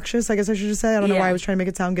obnoxious. I guess I should just say. I don't know why I was trying to make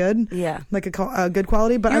it sound good. Yeah. Like a good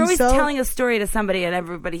quality. But You're I'm always so telling a story to somebody and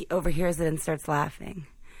everybody overhears it and starts laughing.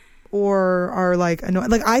 Or are like annoyed.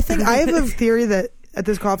 Like I think I have a theory that at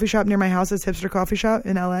this coffee shop near my house, this hipster coffee shop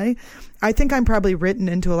in LA, I think I'm probably written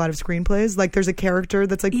into a lot of screenplays. Like there's a character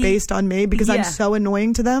that's like based on me because I'm so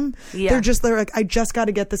annoying to them. Yeah. They're like, I just got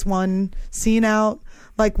to get this one scene out.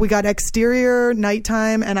 Like we got exterior,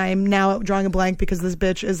 nighttime, and I'm now drawing a blank because this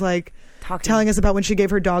bitch is like telling us about when she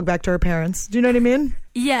gave her dog back to her parents. Do you know what I mean?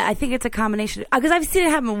 Yeah, I think it's a combination. Because I've seen it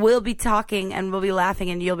happen. We'll be talking and we'll be laughing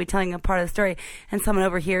and you'll be telling a part of the story and someone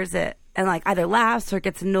overhears it and like either laughs or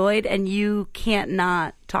gets annoyed and you can't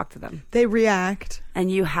not talk to them. They react.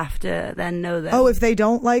 And you have to then know them. Oh, if they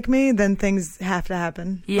don't like me, then things have to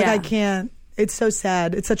happen. Yeah. Like I can't. It's so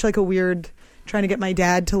sad. It's such like a weird trying to get my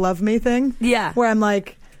dad to love me thing. Yeah. Where I'm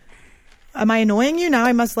like, am I annoying you? Now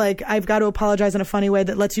I must like, I've got to apologize in a funny way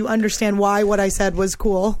that lets you understand why what I said was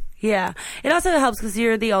cool. Yeah. It also helps because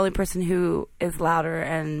you're the only person who is louder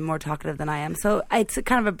and more talkative than I am. So it's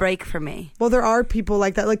kind of a break for me. Well, there are people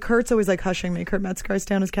like that. Like Kurt's always like hushing me. Kurt Metzger, I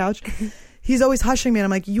stay on his couch. He's always hushing me. And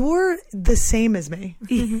I'm like, you're the same as me.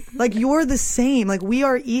 Like you're the same. Like we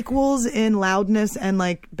are equals in loudness and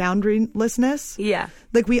like boundarylessness. Yeah.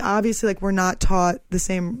 Like we obviously like we're not taught the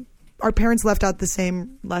same. Our parents left out the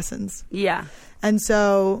same lessons. Yeah. And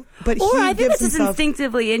so, but or he I think gives this is himself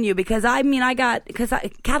instinctively in you because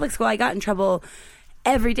Catholic school, I got in trouble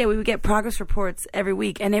every day. We would get progress reports every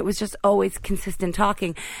week, and it was just always consistent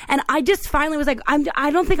talking. And I just finally was like, I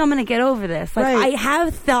don't think I'm going to get over this. Like, Right. I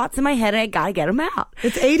have thoughts in my head, and I got to get them out.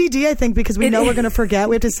 It's ADD, I think, because we know we're going to forget.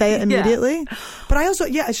 We have to say it immediately. But I also,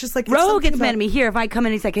 it's just like Ro gets mad at me here if I come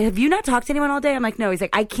in. He's like, "Have you not talked to anyone all day?" I'm like, "No." He's like,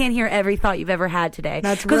 "I can't hear every thought you've ever had today."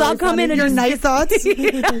 That's because really I'll come funny. in and your just, night thoughts.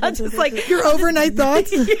 just like your overnight thoughts.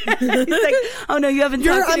 He's like, "Oh no, you haven't."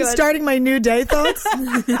 talked to I'm anyone." starting my new day thoughts.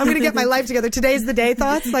 I'm going to get my life together. Today's the day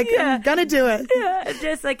thoughts. Like I'm gonna do it. Yeah,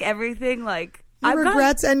 just like everything, like Your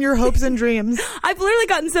regrets and your hopes and dreams. I've literally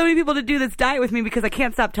gotten so many people to do this diet with me because I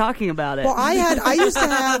can't stop talking about it. Well, I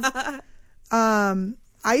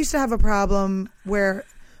used to have a problem where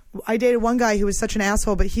I dated one guy who was such an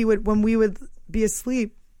asshole, but he would, when we would be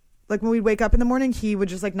asleep, like when we'd wake up in the morning, he would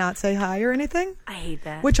just like not say hi or anything. I hate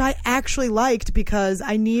that. Which I actually liked because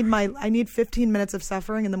I need 15 minutes of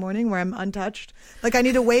suffering in the morning where I'm untouched. Like I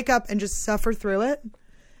need to wake up and just suffer through it.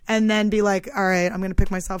 And then be like, all right, I'm going to pick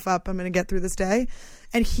myself up. I'm going to get through this day.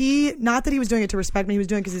 And not that he was doing it to respect me. He was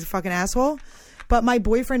doing it because he's a fucking asshole. But my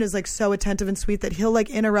boyfriend is like so attentive and sweet that he'll like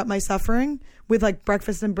interrupt my suffering with like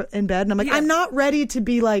breakfast in bed. And I'm like, I'm not ready to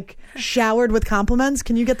be like showered with compliments.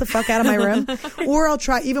 Can you get the fuck out of my room? Or I'll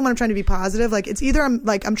try, even when I'm trying to be positive, like it's either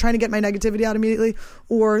I'm trying to get my negativity out immediately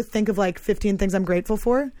or think of like 15 things I'm grateful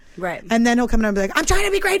for. Right. And then he'll come in and be like, I'm trying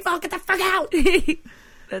to be grateful. Get the fuck out.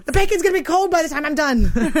 The bacon's going to be cold by the time I'm done.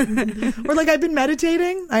 Or like I've been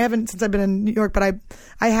meditating. I haven't since I've been in New York, but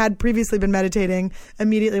I had previously been meditating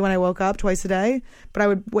immediately when I woke up twice a day. But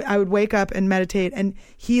I would wake up and meditate, and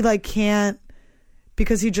he like can't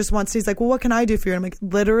because he just wants to. He's like, well, what can I do for you? And I'm like,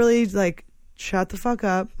 literally, like, shut the fuck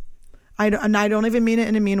up. I don't even mean it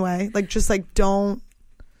in a mean way. Like, just like don't.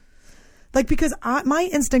 Like because my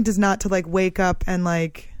instinct is not to like wake up and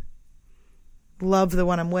like love the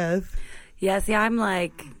one I'm with. Yeah, see, I'm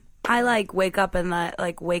like, I like wake up and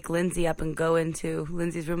like wake Lindsay up and go into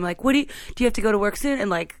Lindsay's room. Like, do you have to go to work soon? And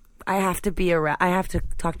like, I have to be around. I have to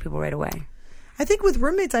talk to people right away. I think with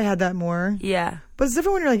roommates I had that more. Yeah, but it's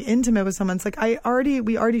different when you're like intimate with someone. It's like we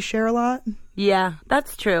already share a lot. Yeah,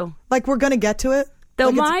 that's true. Like we're gonna get to it. Though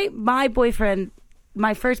like my boyfriend.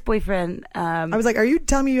 My first boyfriend. I was like, "Are you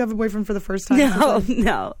telling me you have a boyfriend for the first time?" No.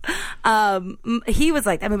 He was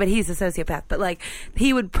like, but he's a sociopath. But like,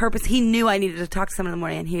 he knew I needed to talk to someone in the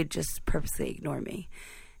morning, and he would just purposely ignore me.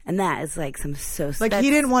 And that is like some like he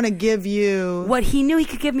didn't want to give you what he knew he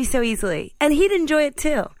could give me so easily, and he'd enjoy it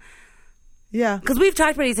too. Yeah, because we've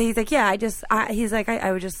talked about it. He's like, yeah, he's like,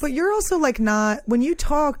 I would just. But you're also like not when you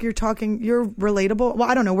talk. You're relatable. Well,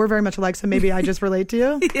 I don't know. We're very much alike, so maybe I just relate to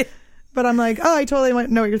you. Yeah. But I'm like, oh, I totally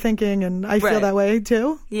know what you're thinking, and I feel that way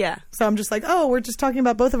too. Yeah. So I'm just like, oh, we're just talking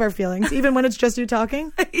about both of our feelings, even when it's just you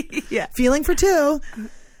talking. Yeah. Feeling for two.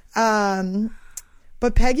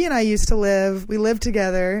 But Peggy and I used to we lived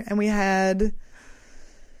together, and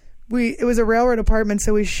it was a railroad apartment,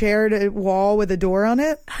 so we shared a wall with a door on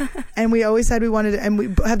it. And we always said we wanted to, and we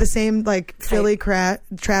have the same like Philly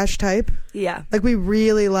trash type. Yeah. Like we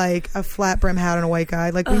really like a flat brim hat on a white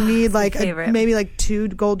guy. Like we need like maybe like 2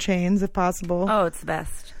 gold chains if possible. Oh, it's the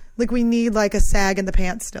best. Like we need like a sag in the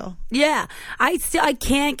pants still. Yeah. I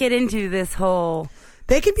can't get into this whole.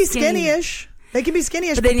 They can be skinny-ish. They can be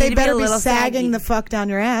skinny-ish, but they better be sagging the fuck down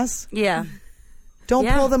your ass. Yeah. Don't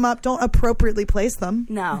pull them up. Don't appropriately place them.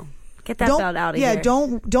 No. Get that belt out of here. Yeah,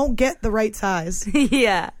 don't get the right size.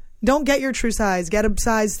 Yeah. Don't get your true size. Get a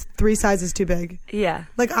size 3 sizes too big. Yeah.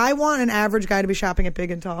 Like I want an average guy to be shopping at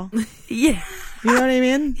Big and Tall. Yeah. You know what I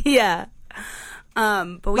mean? Yeah.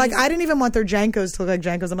 But like I didn't even want their Jankos to look like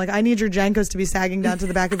Jankos. I'm like, I need your Jankos to be sagging down to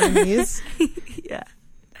the back of your knees. Yeah.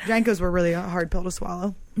 Jankos were really a hard pill to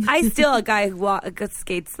swallow. I still a guy who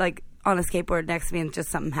skates like on a skateboard next to me and just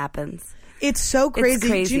something happens. It's so crazy. It's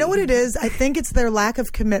crazy. Do you know what it is? I think it's their lack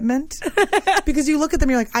of commitment. Because you look at them,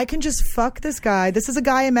 you're like, I can just fuck this guy. This is a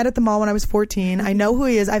guy I met at the mall when I was 14. I know who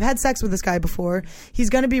he is. I've had sex with this guy before. He's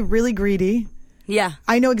going to be really greedy. Yeah.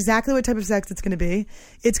 I know exactly what type of sex it's going to be.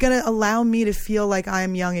 It's going to allow me to feel like I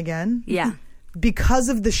am young again. Yeah. Because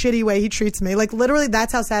of the shitty way he treats me. Like literally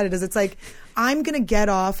that's how sad it is. It's like I'm going to get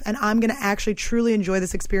off and I'm going to actually truly enjoy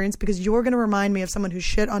this experience because you're going to remind me of someone who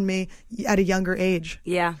shit on me at a younger age.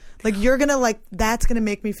 Yeah. Like you're going to that's going to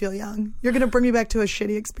make me feel young. You're going to bring me back to a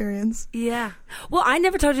shitty experience. Yeah. Well, I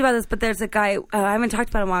never told you about this, but there's a guy, I haven't talked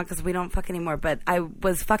about him in a while because we don't fuck anymore, but I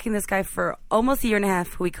was fucking this guy for almost a year and a half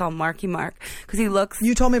who we call Marky Mark because he looks.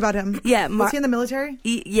 You told me about him. Yeah. Was he in the military?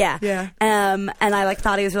 Yeah. Yeah. And I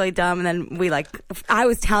thought he was really dumb and then we I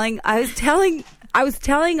was telling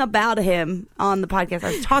about him on the podcast.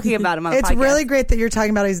 I was talking about him on the podcast. It's really great that you're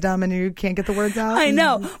talking about he's dumb and you can't get the words out. I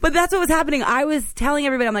know. But that's what was happening. I was telling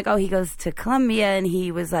everybody, I'm like, oh, he goes to Columbia and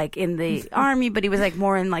he was like in the army, but he was like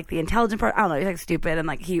more in like the intelligent part. I don't know. He's like stupid and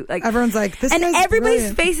like everyone's like, this and guy's everybody's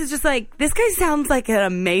brilliant. face is just like, this guy sounds like an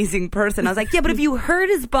amazing person. I was like, yeah, but if you heard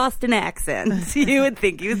his Boston accent, you would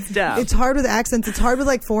think he was dumb. It's hard with accents. It's hard with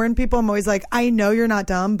like foreign people. I'm always like, I know you're not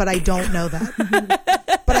dumb, but I don't know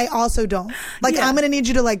that. But I also don't. Like, Yeah. I'm going to need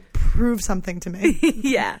you to like prove something to me.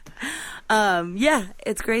 Yeah. Yeah,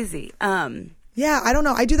 it's crazy. Yeah, I don't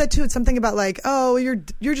know. I do that too. It's something about like, oh, you're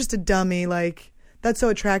just a dummy. Like, that's so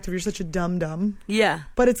attractive. You're such a dum-dum. Yeah.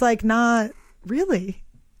 But it's like not really.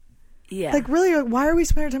 Yeah. Like really, why are we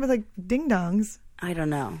spending our time with like ding-dongs? I don't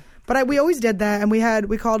know. But we always did that, and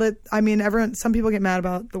we called it, I mean, some people get mad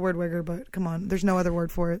about the word wigger, but come on, there's no other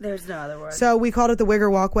word for it. There's no other word. So we called it the wigger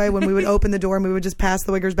walkway when we would open the door and we would just pass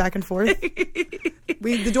the wiggers back and forth.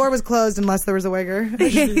 The door was closed unless there was a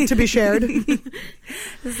wigger to be shared.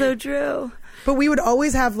 It's so true. But we'd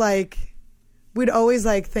always think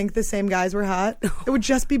the same guys were hot. It would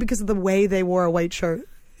just be because of the way they wore a white shirt.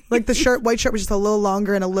 Like the white shirt was just a little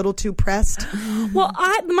longer and a little too pressed. Well,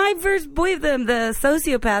 my first boy, the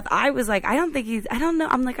sociopath, I was like, I don't know.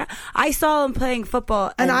 I'm like, I saw him playing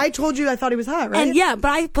football. And I told you I thought he was hot, right? And yeah,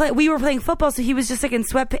 but we were playing football, so he was just like in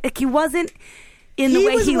sweatpants. Like, he wasn't in the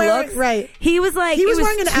way he looks. Right. He was like, he was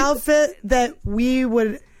wearing an outfit that we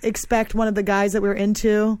would expect one of the guys that we were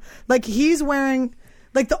into. Like he's wearing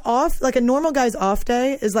like a normal guy's off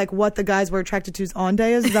day is like what the guys were attracted to's on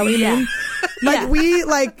day is. Is that what you mean? Like Yeah. we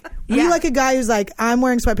like a guy who's like, I'm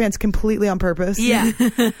wearing sweatpants completely on purpose. Yeah.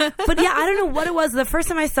 But yeah, I don't know what it was. The first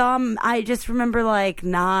time I saw him, I just remember like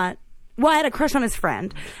not. Well, I had a crush on his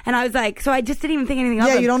friend, and I was like, so I just didn't even think anything of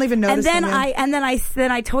him. Yeah, you don't even notice. And then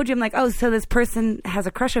I told you, I'm like, oh, so this person has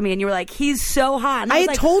a crush on me, and you were like, he's so hot. And I was had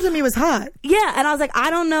like, told him he was hot. yeah, and I was like,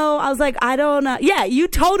 I don't know. I was like, I don't know. Yeah, you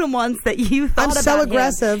told him once that you thought I'm about so him.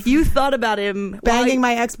 aggressive. You thought about him Banging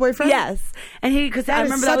my ex-boyfriend? Yes, and because I That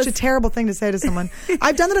remember is that such was a terrible thing to say to someone.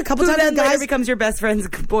 I've done it a couple who times then with later guys. becomes your best friend's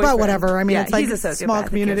boyfriend. Well, whatever. I mean, yeah, it's like he's a a sociopath. small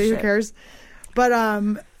community. Who cares? But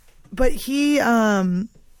he,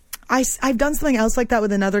 I've done something else like that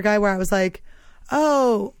with another guy where I was like,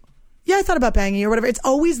 oh, yeah, I thought about banging you or whatever. It's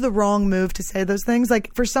always the wrong move to say those things.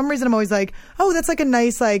 Like, for some reason, I'm always like, oh, that's like a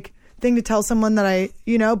nice, like, thing to tell someone that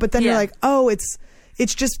but then you're like, oh, it's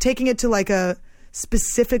just taking it to like a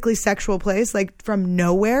specifically sexual place, like from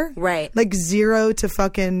nowhere. Right. Like 0 to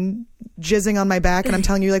fucking jizzing on my back and I'm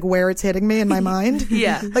telling you like where it's hitting me in my mind.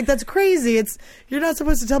 Yeah. Like that's crazy. You're not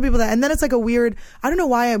supposed to tell people that. And then it's like a weird, I don't know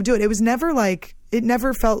why I would do it. It was never like, it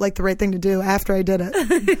never felt like the right thing to do after I did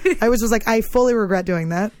it. I was like, I fully regret doing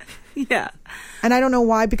that. Yeah. And I don't know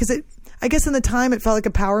why, because I guess in the time it felt like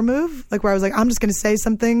a power move, like where I was like, I'm just going to say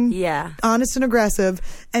something honest and aggressive.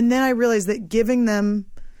 And then I realized that giving them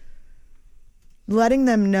letting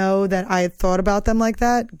them know that I had thought about them like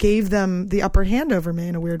that gave them the upper hand over me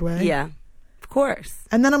in a weird way. Yeah. Of course.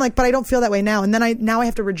 And then I'm like, but I don't feel that way now. And then I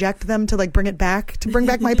have to reject them to like bring it back. To bring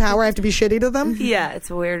back my power, I have to be shitty to them. Yeah, it's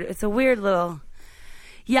a weird little.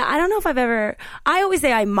 Yeah, I don't know if I've ever. I always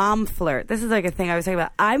say I mom flirt. This is like a thing I was talking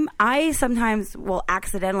about. I sometimes will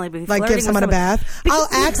accidentally be Like flirting give someone a with bath. I'll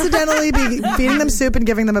accidentally be feeding them soup and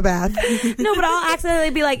giving them a bath. No, but I'll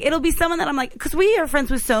accidentally be like, it'll be someone that I'm like, because we are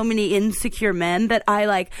friends with so many insecure men that I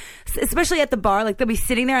like, especially at the bar, like they'll be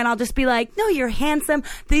sitting there and I'll just be like, no, you're handsome.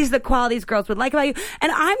 These are the qualities girls would like about you.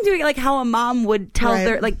 And I'm doing it like how a mom would tell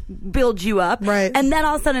their, like, build you up. Right. And then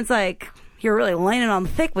all of a sudden it's like, you're really laying it on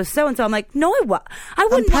thick with so and so. I'm like, no, I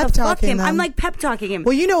wouldn't want to fuck him. Them. I'm like pep talking him.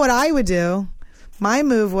 Well, you know what I would do? My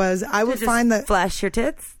move was I would just find that. Flash your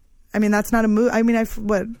tits. I mean, that's not a move. I mean, I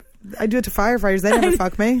do it to firefighters. They never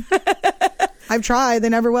fuck me. I've tried. They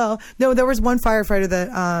never will. No, there was one firefighter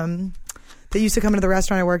that used to come into the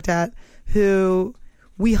restaurant I worked at who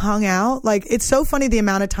we hung out. Like, it's so funny the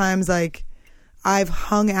amount of times like I've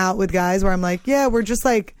hung out with guys where I'm like, yeah, we're just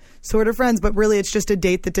like sort of friends, but really it's just a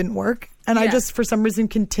date that didn't work. And I just, for some reason,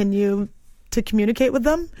 continue to communicate with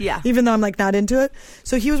them. Yeah. Even though I'm like not into it.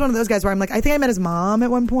 So he was one of those guys where I'm like, I think I met his mom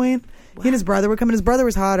at one point. Wow. He and his brother would come in. His brother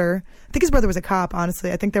was hotter. I think his brother was a cop,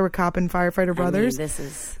 honestly. I think they were cop and firefighter brothers. I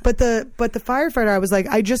mean, But the firefighter, I was like,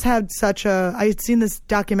 I just had I had seen this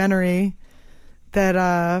documentary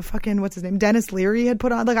that fucking what's his name, Dennis Leary had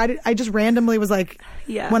put on. Like I just randomly was like,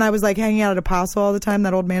 when I was like hanging out at Apostle all the time,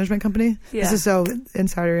 that old management company. Yeah. This is so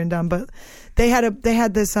insider and dumb, but they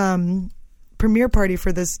had this premiere party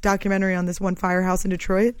for this documentary on this one firehouse in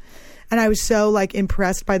Detroit, and I was so like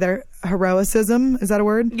impressed by their heroicism. Is that a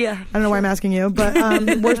word? Yeah. I don't know why I'm asking you, but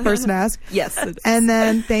worst person to ask. Yes. And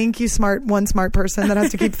then thank you, smart person that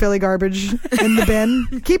has to keep Philly garbage in the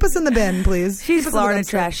bin. Keep us in the bin, please. She's Florida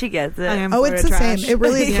trash. She gets it. It's the same. It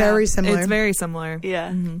really is very similar. It's very similar. Yeah.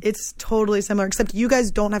 Mm-hmm. It's totally similar, except you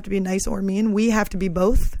guys don't have to be nice or mean. We have to be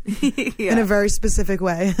both in a very specific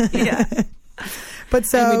way. Yeah. But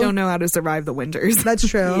so and we don't know how to survive the winters. That's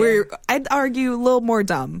true. I'd argue a little more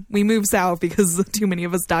dumb. We moved south because too many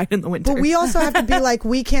of us died in the winter. But we also have to be like,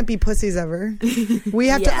 we can't be pussies ever. We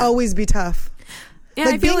have to always be tough. Yeah,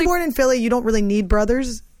 like being born in Philly, you don't really need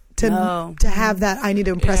brothers to have that. I need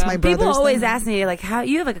to impress my brothers. People always ask me like, how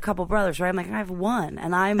you have like a couple brothers, right? I'm like, I have one,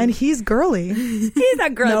 and he's girly. He's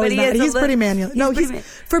not girly, no, but he's pretty masculine. No, he's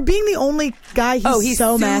for being the only guy. He's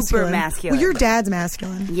so super masculine. Well, your dad's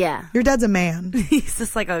masculine. Yeah, your dad's a man. He's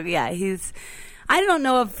just like he's. I don't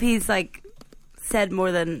know if he's like said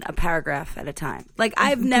more than a paragraph at a time. Like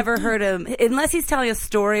I've never heard him, unless he's telling a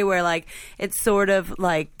story where like it's sort of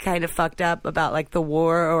like kind of fucked up about like the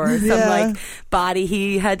war or some like body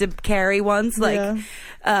he had to carry once. Like,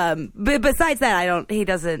 but besides that, he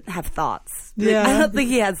doesn't have thoughts. Yeah. I don't think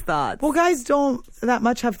he has thoughts. Well, guys don't that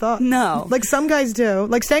much have thoughts. No. Like some guys do.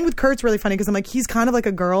 Like staying with Kurt's really funny because I'm like, he's kind of like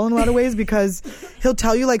a girl in a lot of ways because he'll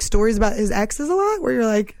tell you like stories about his exes a lot where you're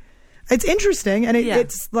like, it's interesting and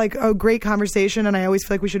it's like a great conversation, and I always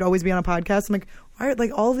feel like we should always be on a podcast. I'm like, why are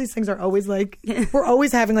like all of these things are always like we're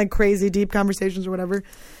always having like crazy deep conversations or whatever.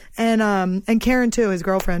 And Karen too, his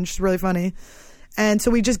girlfriend, she's really funny. And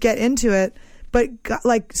so we just get into it. But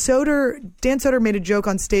like Dan Soder made a joke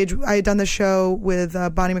on stage. I had done the show with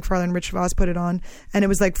Bonnie McFarlane, Rich Voss put it on, and it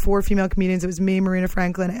was like 4 female comedians. It was me, Marina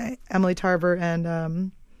Franklin, Emily Tarver,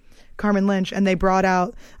 and Carmen Lynch, and they brought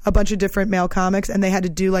out a bunch of different male comics, and they had to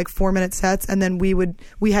do like 4-minute sets, and then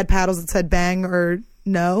we had paddles that said bang or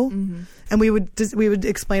no, and we would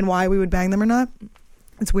explain why we would bang them or not.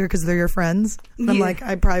 It's weird because they're your friends. I'm like,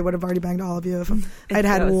 I probably would have already banged all of you if I'd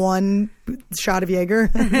had one shot of Jaeger.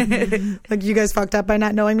 Like you guys fucked up by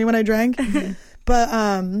not knowing me when I drank. But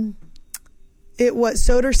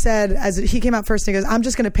Soder said, as he came out first, and he goes, I'm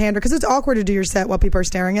just going to pander, because it's awkward to do your set while people are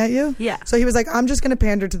staring at you. Yeah. So he was like, I'm just going to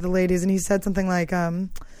pander to the ladies. And he said something like,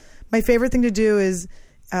 my favorite thing to do is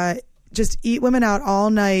just eat women out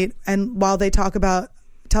all night, and while they tell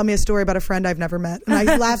me a story about a friend I've never met. And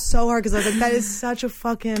I laughed so hard because I was like, that is such a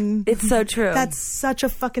fucking... It's so true. That's such a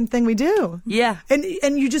fucking thing we do. Yeah. And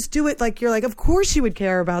you just do it like, you're like, of course you would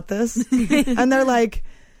care about this. And they're like,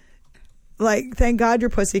 thank God your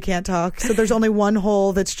pussy can't talk. So there's only one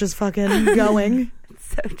hole that's just fucking going.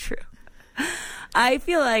 It's so true. I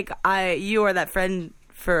feel like you are that friend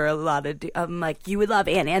for a lot of... I'm like, you would love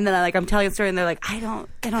Annie. And then I'm telling a story and they're like, I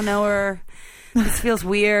don't know her. This feels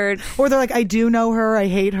weird. Or they're like, I do know her. I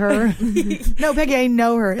hate her. No, Peggy, I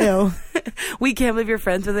know her. Ew. We can't believe you're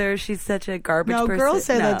friends with her. She's such a garbage person. No, girls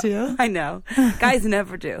say that to you. I know. Guys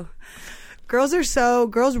never do.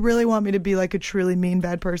 Girls really want me to be like a truly mean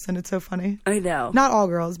bad person. It's so funny. I know. Not all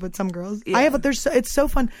girls, but some girls. Yeah. It's so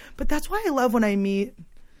fun. But that's why I love when I meet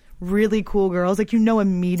really cool girls. Like,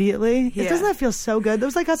 immediately. Yeah. Doesn't that feel so good? That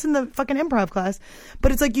was like us in the fucking improv class.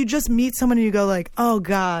 But it's like you just meet someone and you go like, oh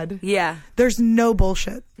God. Yeah. There's no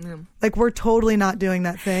bullshit. Yeah. Like, we're totally not doing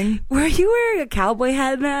that thing. Were you wearing a cowboy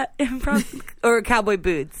hat in that improv or cowboy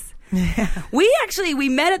boots? Yeah. We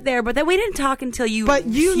met it there, but then we didn't talk until you. But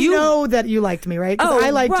you know that you liked me, right? 'Cause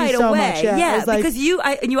I liked right you so away. much. Yeah, I was like, because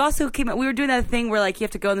and you also came out. We were doing that thing where like you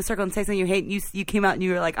have to go in the circle and say something you hate. And you came out and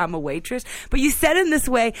you were like, I'm a waitress. But you said in this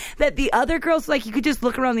way that the other girls, like you could just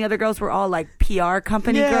look around. The other girls were all like PR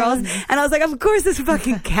company girls, and I was like, of course, this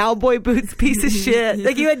fucking cowboy boots piece of shit.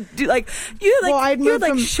 Like you had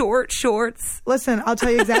from short shorts. Listen, I'll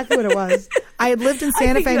tell you exactly what it was. I had lived in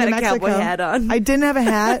Santa Fe, you had New a Mexico. cowboy hat on. I didn't have a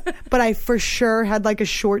hat, but I for sure had like a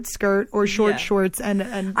short skirt or short shorts and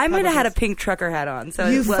I might have had a pink trucker hat on. So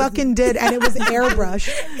you fucking did, and it was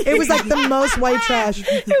airbrushed. It was like the most white trash.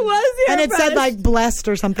 It was airbrush. And it said like blessed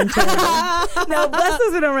or something. No, bless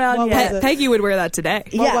wasn't around What yet. was it? Peggy would wear that today.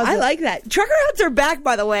 Yeah, was I it? like that. Trucker hats are back,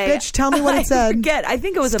 by the way. Bitch, tell me what it said. I forget. I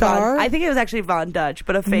think it was Star? I think it was actually Von Dutch,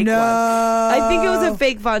 but a fake No. one. I think it was a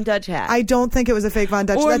fake Von Dutch hat. I don't think it was a fake Von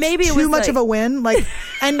Dutch. Or That's maybe it too was much like- of a win. Like,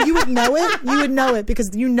 and you would know it. You would know it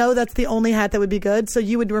because you know that's the only hat that would be good. So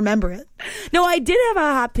you would remember it. No, I did have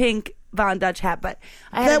a hot pink Von Dutch hat, but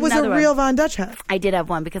I had That was a another real one. Von Dutch hat. I did have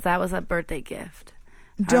one because that was a birthday gift.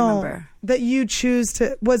 I Don't remember. that you choose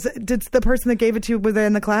to did the person that gave it to you was they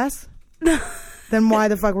in the class? Then why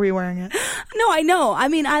the fuck were you wearing it? No, I know. I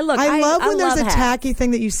mean, I love when there's a hats. tacky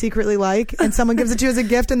thing that you secretly like and someone gives it to you as a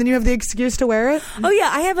gift and then you have the excuse to wear it. Oh yeah,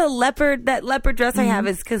 I have a leopard. That leopard dress I have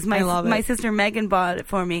is because I love my it. sister Megan bought it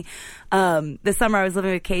for me. The summer I was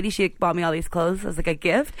living with Katie, she bought me all these clothes as like a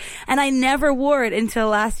gift, and I never wore it until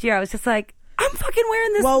last year. I was just like, I'm fucking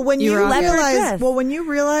wearing this. Well, when you leopard dress.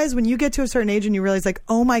 realize when you get to a certain age and you realize like,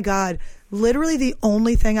 oh my God, literally the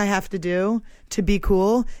only thing I have to do to be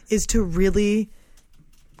cool is to really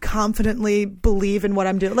confidently believe in what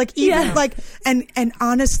I'm doing, like even like and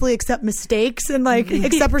honestly accept mistakes and like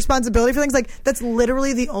accept responsibility for things. Like that's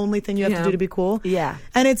literally the only thing you have to do to be cool. Yeah.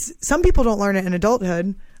 And it's some people don't learn it in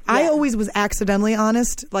adulthood. I always was accidentally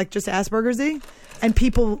honest, like just Asperger's-y, and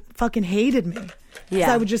people fucking hated me.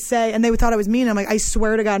 Yeah. I would just say, and they thought I was mean. I'm like, I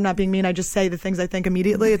swear to God, I'm not being mean. I just say the things I think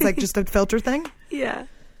immediately. It's like just a filter thing. Yeah.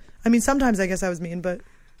 I mean, sometimes I guess I was mean, but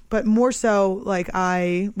more so, like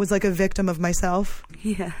I was like a victim of myself.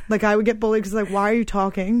 Yeah. Like I would get bullied because like, why are you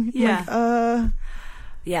talking? I'm like,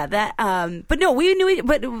 Yeah, that. But no, we knew it.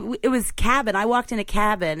 But it was cabin. I walked in a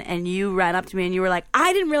cabin, and you ran up to me, and you were like,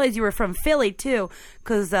 "I didn't realize you were from Philly too,"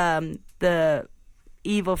 because the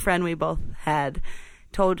evil friend we both had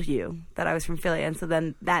told you that I was from Philly, and so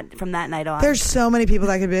then from that night on, there's so many people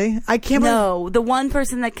that could be. I can't believe. no, the one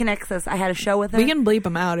person that connects us. I had a show with her. We can bleep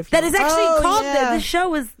them out if you That is actually Oh, called yeah. the show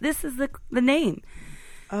was. This is the name.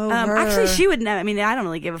 Oh, her. Actually, she would know. I mean, I don't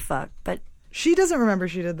really give a fuck, but She doesn't remember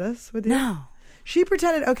she did this with you. no. She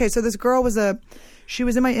pretended. Okay, so this girl she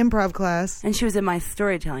was in my improv class, And she was in my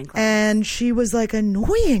storytelling class. and she was like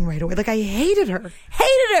annoying right away. Like I hated her.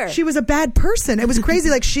 Hated her. She was a bad person. It was crazy.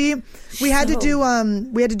 Like we had to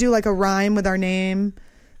do like a rhyme with our name.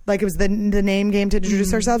 Like it was the name game to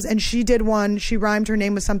introduce ourselves, and she did one. She rhymed her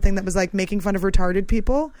name with something that was like making fun of retarded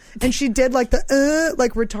people, and she did like the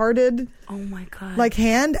like retarded oh my god. like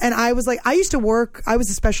hand. And I was like, I used to work. I was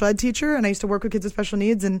a special ed teacher, and I used to work with kids with special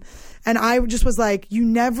needs, and I just was like, you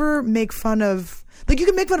never make fun of like you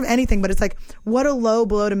can make fun of anything, but it's like what a low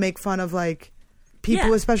blow to make fun of like people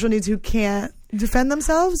with special needs who can't defend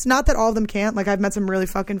themselves. Not that all of them can't. Like I've met some really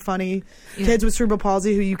fucking funny kids with cerebral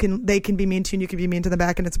palsy who they can be mean to, and you can be mean to them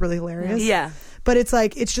back, and it's really hilarious. Yeah. But it's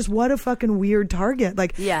like it's just what a fucking weird target.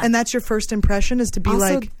 Like and that's your first impression is to be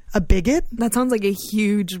Also, like a bigot. That sounds like a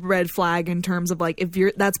huge red flag in terms of like if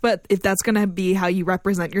that's gonna be how you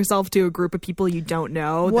represent yourself to a group of people you don't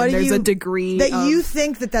know, then there's a degree that of, you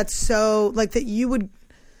think that's so like that you would.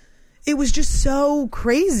 It was just so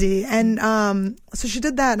crazy. And so she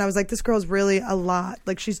did that, and I was like, this girl's really a lot.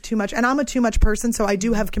 Like she's too much, and I'm a too much person, so I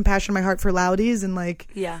do have compassion in my heart for loudies and like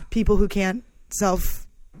people who can't self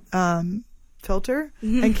filter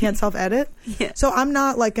and can't self edit. So I'm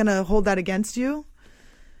not like gonna hold that against you.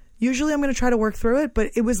 Usually I'm gonna try to work through it,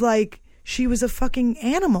 but it was like she was a fucking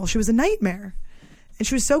animal. She was a nightmare. And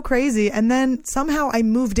she was so crazy. And then somehow I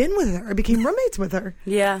moved in with her. I became roommates with her.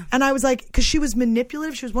 Yeah. And I was like, because she was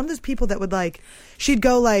manipulative. She was one of those people that would like, she'd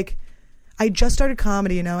go like, I just started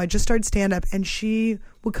comedy, I just started stand up. And she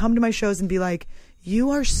would come to my shows and be like, you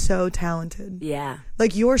are so talented. Yeah.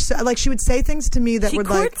 Like you're so, like she would say things to me that She would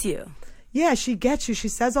courts like. you. Yeah, she gets you. She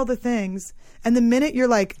says all the things. And the minute you're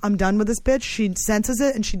like, I'm done with this bitch, she senses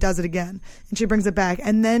it and she does it again. And she brings it back.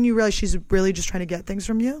 And then you realize she's really just trying to get things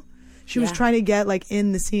from you. She was trying to get like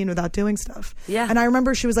in the scene without doing stuff. Yeah. And I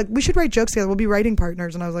remember she was like, we should write jokes together. We'll be writing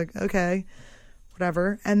partners. And I was like, okay,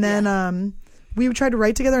 whatever. And then we tried to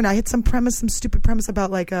write together and I hit some stupid premise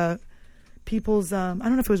about like people's, I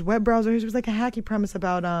don't know if it was web browsers. It was like a hacky premise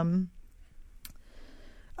about,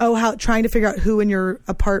 how trying to figure out who in your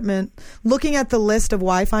apartment, looking at the list of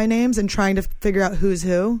Wi-Fi names and trying to figure out who's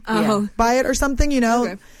who by it or something, you know?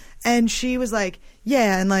 Okay. And she was like,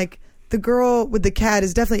 yeah, and like the girl with the cat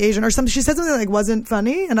is definitely Asian or something. She said something like wasn't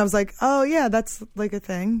funny. And I was like, oh yeah, that's like a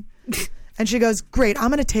thing. And she goes, great, I'm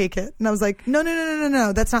going to take it. And I was like,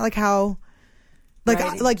 no. That's not like how, like,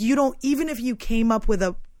 Right. like you don't, even if you came up with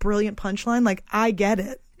a brilliant punchline, like I get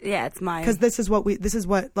it. Yeah, it's mine. Because this is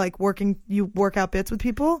what like you work out bits with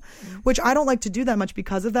people, which I don't like to do that much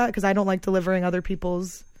because of that. Because I don't like delivering other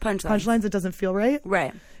people's punchlines. It doesn't feel right.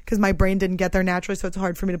 Right. Because my brain didn't get there naturally, so it's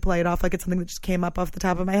hard for me to play it off like it's something that just came up off the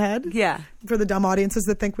top of my head. Yeah. For the dumb audiences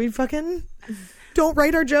that think we fucking don't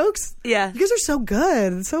write our jokes. Yeah. You guys are so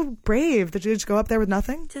good. It's so brave that you just go up there with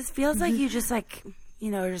nothing. Just feels like you just like, you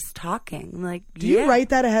know, just talking. Like, Do you write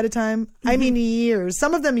that ahead of time? I mean, years.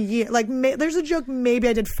 Some of them years. Like, there's a joke maybe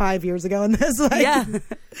I did 5 years ago in this. Like, Yeah.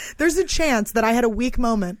 There's a chance that I had a weak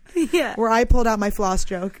moment Yeah. where I pulled out my floss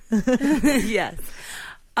joke. Yes.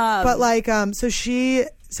 But like,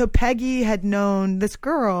 so Peggy had known this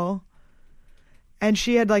girl, and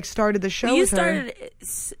she had like started the show. You with started,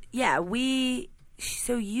 her. yeah. We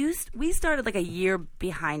started like a year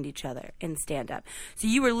behind each other in stand up. So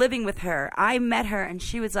you were living with her. I met her, and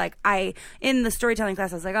she was like, in the storytelling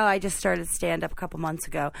class, I was like, oh, I just started stand up a couple months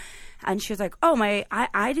ago, and she was like, oh,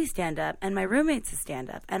 I do stand up, and my roommate's a stand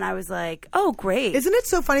up, and I was like, oh, great. Isn't it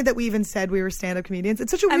so funny that we even said we were stand up comedians?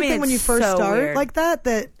 It's such a weird thing when you it's first so start weird. like that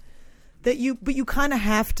but you kind of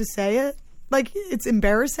have to say it. Like, it's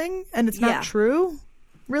embarrassing and it's not Yeah. true,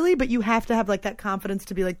 really, but you have to have like that confidence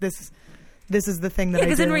to be like, this is the thing that I do.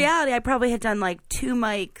 Because in reality, I probably had done like 2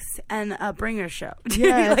 mics and a bringer show.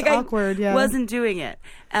 Yeah, like it's awkward. Yeah, wasn't doing it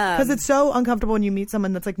because it's so uncomfortable when you meet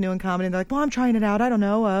someone that's like new in comedy and they're like, well, I'm trying it out, I don't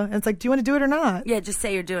know, and it's like, do you want to do it or not? Yeah, just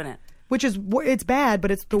say you're doing it. Which is, it's bad,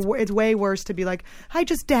 but it's way worse to be like, I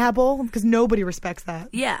just dabble, because nobody respects that.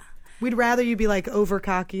 Yeah. We'd rather you be like over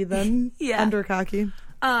cocky than Yeah. under cocky.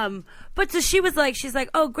 But so she's like,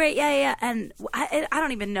 oh, great, yeah. And I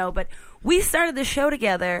don't even know, but we started the show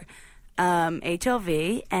together,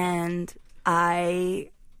 HLV, and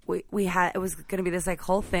we had, it was going to be this like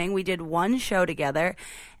whole thing. We did one show together,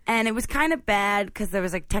 and it was kind of bad because there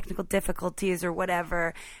was like technical difficulties or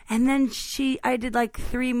whatever. And then I did like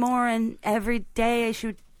 3 more, and every day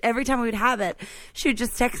every time we would have it, she would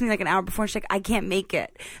just text me like an hour before. She's like, I can't make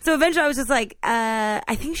it. So eventually I was just like,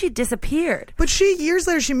 I think she disappeared. But years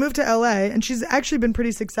later, she moved to LA, and she's actually been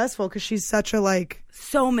pretty successful because she's such a like,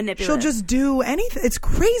 So manipulative. she'll just do anything. It's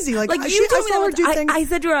crazy. Like, Like I you told me saw her that do once. things. I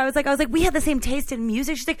said to her, I was like, we had the same taste in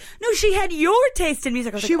music. She's like, no, she had your taste in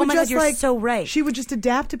music. I was She like, oh would my God, just you're like, so right. She would just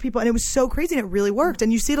adapt to people, and it was so crazy, and it really worked.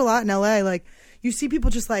 And you see it a lot in LA. Like, you see people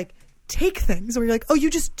just like take things where you're like, oh, you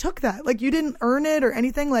just took that, like you didn't earn it or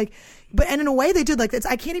anything, like, but and in a way they did. Like,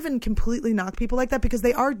 I can't even completely knock people like that because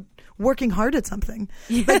they are working hard at something.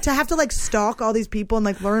 Yeah. Like, to have to like stalk all these people and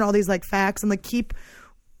like learn all these like facts and like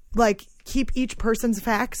keep each person's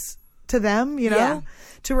facts to them, you know, Yeah.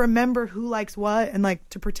 to remember who likes what and like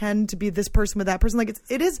to pretend to be this person with that person. Like,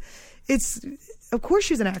 it's of course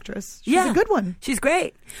she's an actress. She's a good one. She's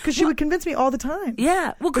great. Because she would convince me all the time.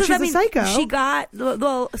 Yeah, well, But because she's I mean, a psycho. she got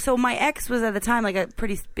so my ex was at the time like a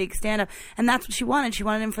pretty big stand-up, and that's what she wanted. She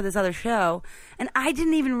wanted him for this other show, and I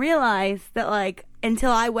didn't even realize that like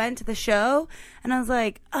until I went to the show, and I was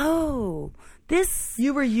like, oh, this.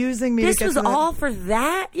 You were using me. This to get was to that. all for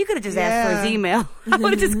that. You could have just asked for Yeah. his email. I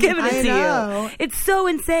would have just given it I to know. you. It's so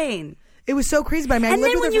insane. It was so crazy, but I mean, I And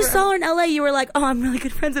lived then with when her you for- saw her in LA, you were like, "Oh, I'm really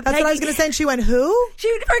good friends with That's Peggy." what I was going to say. And she went, "Who?" She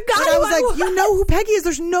forgot. And I who was like, "You know who Peggy is?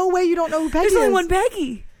 There's no way you don't know who Peggy is." There's only one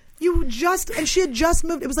Peggy. And she had just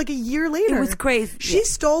moved. It was like a year later. It was crazy. She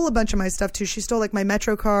stole a bunch of my stuff too. She stole like my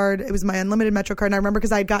Metro card. It was my unlimited Metro card. And I remember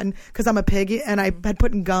because I'm a pig and I had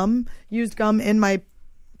put used gum in my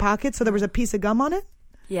pocket. So there was a piece of gum on it.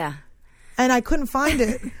 Yeah. And I couldn't find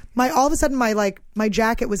it. All of a sudden my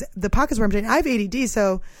jacket the pockets were empty. I have ADD,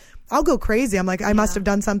 so I'll go crazy. I'm like, I must have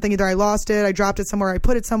done something. Either I lost it, I dropped it somewhere, I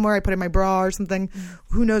put it somewhere, I put it in my bra or something.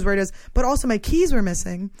 Who knows where it is. But also my keys were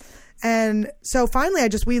missing. And so finally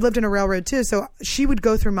we lived in a railroad too. So she would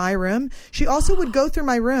go through my room. She also would go through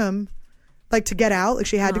my room like to get out. Like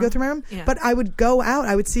she had to go through my room. Yeah. But I would go out.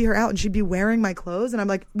 I would see her out and she'd be wearing my clothes. And I'm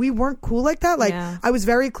like, we weren't cool like that. Like I was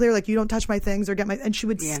very clear, like you don't touch my things or get my, and she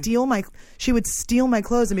would steal my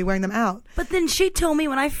clothes and be wearing them out. But then she told me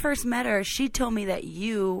when I first met her, she told me that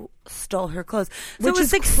you stole her clothes. So Which it was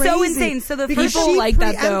is like so crazy, insane. So the because people she like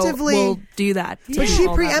that though preemptively- will do that. But she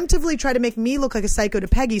preemptively tried to make me look like a psycho to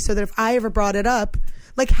Peggy so that if I ever brought it up,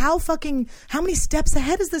 like how many steps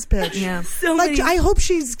ahead is this bitch? Yeah. So like many- I hope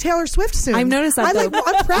she's Taylor Swift soon. I've noticed that, I'm though.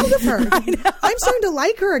 proud of her. I'm starting to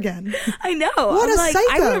like her again. I know. What I'm a like, I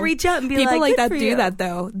psycho. want to reach out and be People like good that for do you. that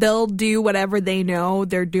though. They'll do whatever they know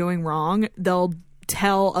they're doing wrong. They'll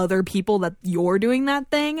tell other people that you're doing that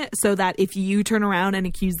thing so that if you turn around and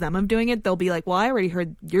accuse them of doing it, they'll be like, well, I already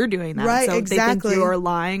heard you're doing that. Right, so exactly. They think you're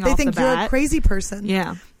lying They off think the you're bat. a crazy person.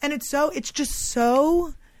 Yeah. And it's just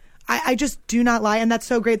so I just do not lie. And that's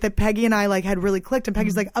so great that Peggy and I like had really clicked. And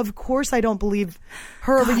Peggy's like, of course I don't believe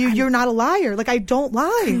her over you. You're not a liar. Like I don't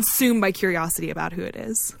lie. Consumed by curiosity about who it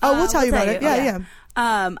is. Oh, we'll tell you about it. you. Yeah.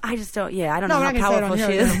 I just don't. Yeah, I don't No, know I'm how not gonna say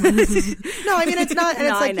powerful it on she here, is. No, I mean it's not. And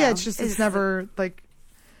No, it's I like know. it's never like.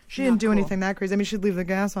 She didn't do anything that crazy. I mean, she'd leave the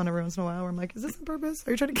gas on every once in a while. Where I'm like, is this on purpose?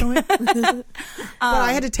 Are you trying to kill me? But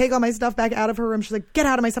I had to take all my stuff back out of her room. She's like, get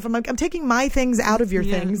out of my stuff. I'm like, I'm taking my things out of your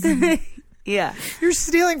things. Yeah. You're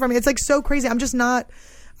stealing from me. It's like so crazy. I'm just not.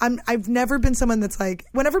 I've never been someone that's like,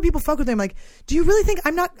 whenever people fuck with me, I'm like, do you really think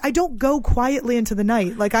I don't go quietly into the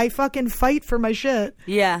night. Like I fucking fight for my shit.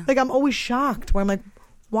 Yeah. Like I'm always shocked where I'm like,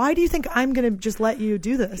 why do you think I'm going to just let you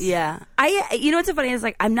do this? Yeah. You know what's so funny is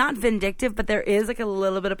like, I'm not vindictive, but there is like a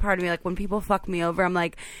little bit of part of me, like when people fuck me over, I'm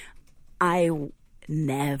like, I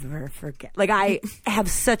never forget. Like I have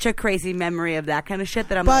such a crazy memory of that kind of shit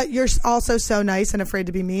that I'm But like, you're also so nice and afraid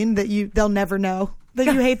to be mean that they'll never know that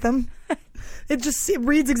you hate them. It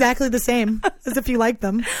reads exactly the same as if you like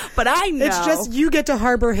them. but I know. It's just you get to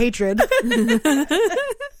harbor hatred.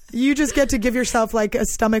 You just get to give yourself like a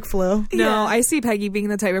stomach flu. No, I see Peggy being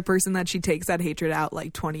the type of person that she takes that hatred out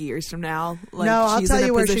like 20 years from now. Like, No, I'll she's tell in a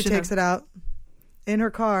you where she position takes of- it out. In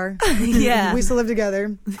her car. Yeah. We used to live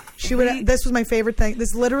together. She would. This was my favorite thing. This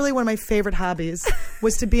is literally one of my favorite hobbies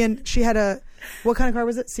was to be in. She had what kind of car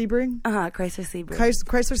was it? Sebring? Chrysler Sebring.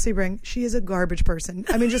 Chrysler Sebring. She is a garbage person.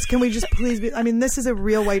 I mean, can we just please be? I mean, this is a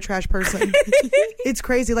real white trash person. It's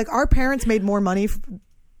crazy. Like our parents made more money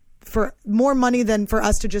for more money than for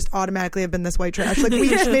us to just automatically have been this white trash. Like we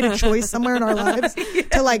just made a choice somewhere in our lives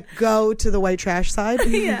to like go to the white trash side.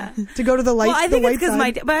 Yeah. To go to the light. Well, I think the it's white because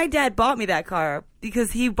side. my dad bought me that car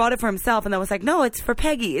because he bought it for himself, and then was like, no, it's for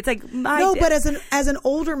Peggy. It's like No, but as an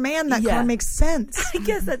older man, that Yeah. car makes sense. I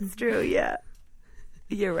guess that's true. Yeah.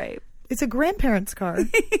 You're right. It's a grandparent's car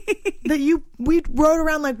that we rode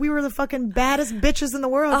around like we were the fucking baddest bitches in the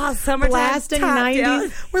world. Oh, summertime, blasting top 90s.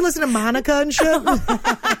 down. We're listening to Monica and shit.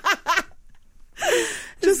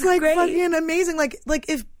 Just like great. fucking amazing. Like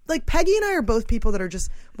if like Peggy and I are both people that are just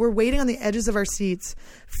we're waiting on the edges of our seats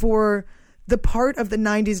for the part of the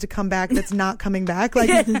 90s to come back that's not coming back.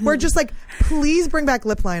 Like we're just like, please bring back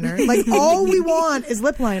lip liner. Like all we want is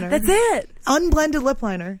lip liner. That's it. Unblended lip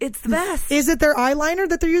liner. It's the best. Is it their eyeliner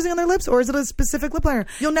that they're using on their lips, or is it a specific lip liner?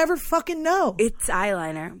 You'll never fucking know. It's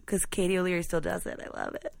eyeliner because Katie O'Leary still does it. I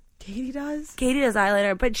love it. Katie does. Katie does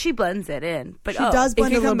eyeliner, but she blends it in. But She does It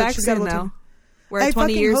blend a could little come bit. back She's got a soon little though. too- We're I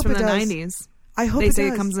 20 fucking years hope from it the does. 90s. I hope They it say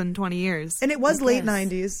does. it comes in 20 years. And it was late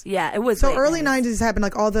 90s. Yeah, it was. So late early 90s. 90s happened,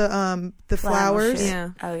 like all the flowers. shit. Yeah.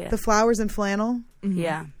 Oh yeah. The flowers and flannel.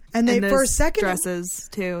 Yeah. And they And for a those second dresses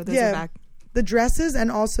too. Those yeah, are back. the dresses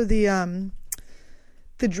and also the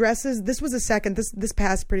dresses. This was a second. This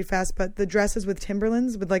passed pretty fast, but the dresses with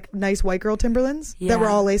Timberlands, with like nice white girl Timberlands Yeah. that were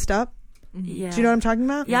all laced up. Yeah. Do you know what I'm talking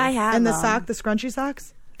about? Yeah, I have And the them. the scrunchy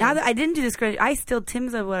socks. I didn't do this. I still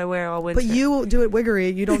Tim's are what I wear all winter. But you do it wiggery.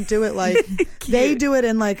 You don't do it like they do it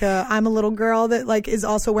in like I'm a little girl that like is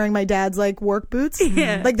also wearing my dad's like work boots.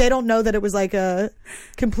 Yeah. Like they don't know that it was like a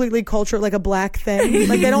completely cultural like a black thing.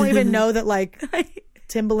 Like they don't even know that like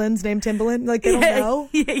Timberland's named Timberland. Like they don't know.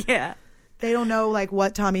 Yeah. They don't know like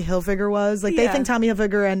what Tommy Hilfiger was. Like they Yeah. think Tommy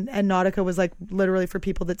Hilfiger and Nautica was like literally for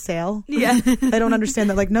people that sail. Yeah. They don't understand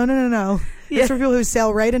that like no. Yeah. It's for people who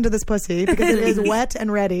sail right into this pussy because it is wet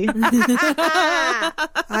and ready.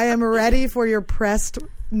 I am ready for your pressed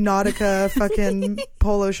Nautica fucking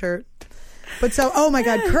polo shirt. But so, oh my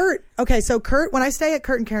God, Kurt. Okay, so Kurt, when I stay at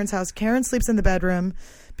Kurt and Karen's house, Karen sleeps in the bedroom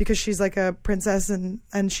because she's like a princess and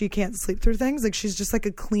she can't sleep through things. Like she's just like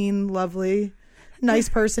a clean, lovely, nice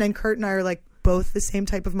person. And Kurt and I are like both the same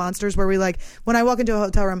type of monsters where we like, when I walk into a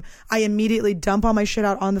hotel room, I immediately dump all my shit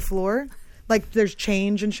out on the floor like there's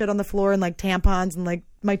change and shit on the floor and like tampons and like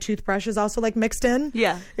my toothbrush is also like mixed in.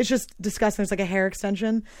 Yeah. It's just disgusting. It's like a hair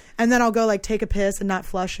extension. And then I'll go like take a piss and not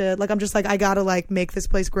flush it. Like I'm just like, I gotta like make this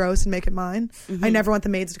place gross and make it mine. I never want the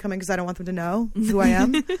maids to come in because I don't want them to know who I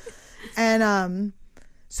am. And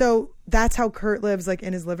so that's how Kurt lives, like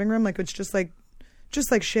in his living room. Like it's just like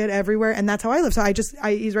shit everywhere, and that's how I live. So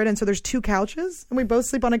I ease right in. So there's 2 couches, and we both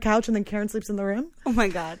sleep on a couch, and then Karen sleeps in the room. Oh my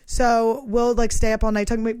god. So we'll like stay up all night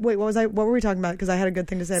talking. Wait, what were we talking about? Because I had a good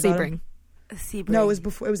thing to say about Sebring. him. Sebring. No, it was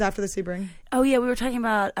before. It was after the Sebring. Oh yeah, we were talking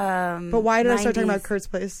about. But why did I start talking about Kurt's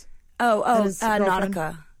place? Oh, his girlfriend?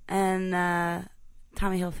 Nautica and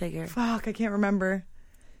Tommy Hilfiger. Fuck, I can't remember.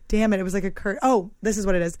 Damn it, it was like a Kurt. Oh, this is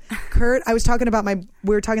what it is. Kurt, I was talking about we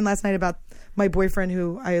were talking last night about my boyfriend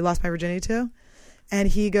who I lost my virginity to. And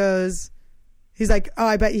he's like, oh,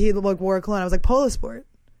 I bet he like wore a cologne. I was like, Polo Sport.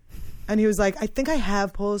 And he was like, I think I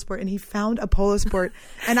have Polo Sport. And he found a Polo Sport.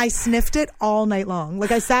 And I sniffed it all night long.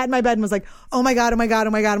 Like I sat in my bed and was like, oh my God, oh my God, oh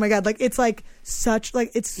my God, oh my God. Like it's like such,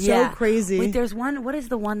 like it's so crazy. Wait, there's one, what is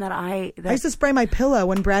the one that I used to spray my pillow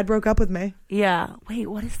when Brad broke up with me. Yeah. Wait,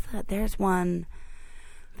 what is that? There's one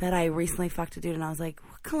that I recently fucked a dude and I was like,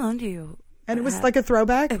 what cologne do you? And it was like a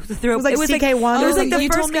throwback. It was a throwback. It was like CK1. It was like the you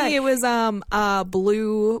first told guy. me it was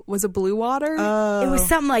blue. Was it blue water? It was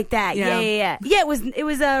something like that. Yeah. Yeah. It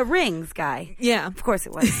was a rings guy. Yeah, Of course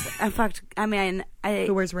it was. I fucked. I mean,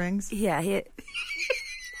 Who wears rings? Yeah.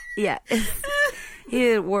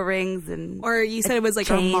 He wore rings and. or you said it was like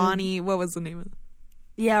chain. Armani. What was the name of it?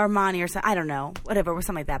 Yeah, Armani or something. I don't know. Whatever, or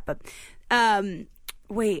something like that. But,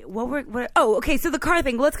 wait, oh, okay. So the car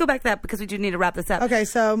thing. Let's go back to that because we do need to wrap this up. Okay,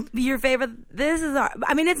 so Your favorite?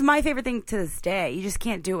 It's my favorite thing to this day. You just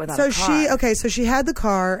can't do it without a car. So she had the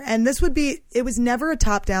car, and it was never a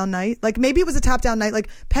top-down night. Like, maybe it was a top-down night. Like,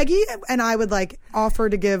 Peggy and I would, like, offer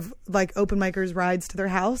to give, like, open micers rides to their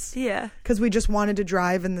house. Yeah. Because we just wanted to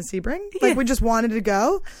drive in the Sebring. Like, we just wanted to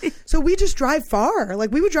go. So we just drive far.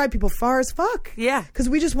 Like, we would drive people far as fuck. Yeah. Because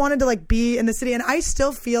we just wanted to, like, be in the city. And I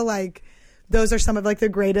still feel like those are some of like the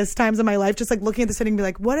greatest times of my life. Just like looking at the city and be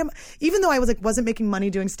like, even though I was like, wasn't making money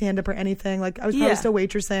doing stand up or anything, like I was probably still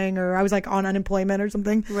waitressing or I was like on unemployment or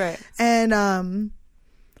something. Right. And,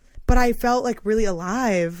 but I felt like really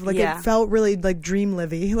alive. Like it felt really like dream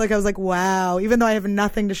livey. Like I was like, wow, even though I have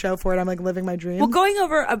nothing to show for it, I'm like living my dream. Well, going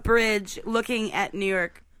over a bridge, looking at New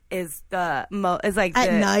York is is like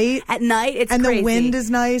at night. At night, it's and crazy. The wind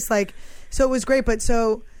is nice. Like, so it was great. But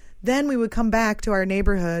so then we would come back to our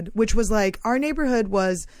neighborhood, which was like, our neighborhood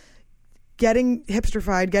was getting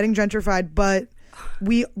hipsterfied, getting gentrified, but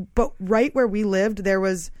right where we lived, there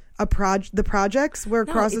was the projects were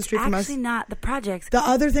across the street from us. Actually, not the projects. The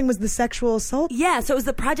other thing was the sexual assault. Yeah, so it was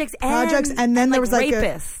the projects, and then there was like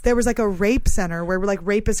rapists. a rape center where like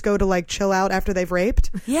rapists go to like chill out after they've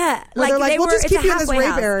raped. Yeah, where they're like, we'll just keep you in this rape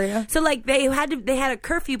house. area. So like they had a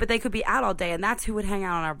curfew, but they could be out all day, and that's who would hang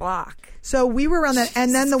out on our block. So we were around that,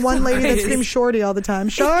 and then the one lady that screamed "Shorty" all the time,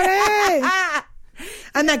 "Shorty."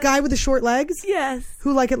 And that guy with the short legs, yes,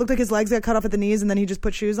 who like it looked like his legs got cut off at the knees, and then he just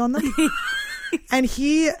put shoes on them. And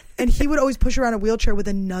he would always push around a wheelchair with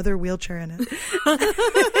another wheelchair in it.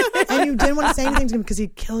 And you didn't want to say anything to him because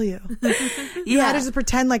he'd kill you. You had to just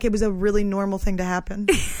pretend like it was a really normal thing to happen.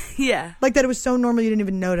 Yeah. Like that it was so normal you didn't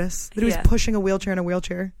even notice that he was pushing a wheelchair in a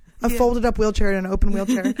wheelchair. A folded up wheelchair and an open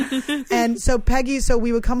wheelchair. And so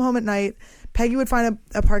we would come home at night. Peggy would find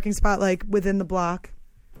a parking spot like within the block.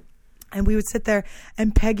 And we would sit there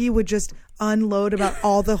and Peggy would just unload about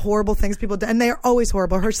all the horrible things people do. And they are always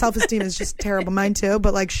horrible. Her self-esteem is just terrible. Mine too.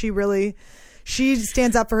 But like she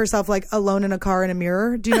stands up for herself like alone in a car in a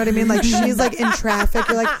mirror. Do you know what I mean? Like she's like in traffic.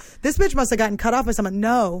 You're like, this bitch must have gotten cut off by someone.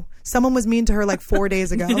 No, someone was mean to her like 4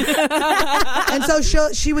 days ago. And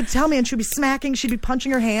so she would tell me and she'd be smacking. She'd be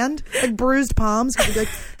punching her hand, like bruised palms. She'd be like,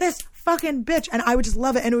 this fucking bitch. And I would just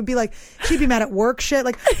love it. And it would be like, she'd be mad at work shit.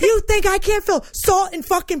 Like, you think I can't feel salt and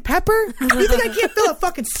fucking pepper? You think I can't feel a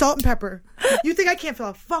fucking salt and pepper? You think I can't feel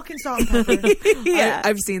a fucking salt and pepper? Yeah.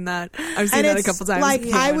 I've seen that. I've seen that a couple times. Like,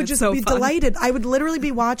 I would just be delighted. I would literally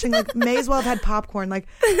be watching, like, may as well have had popcorn, like,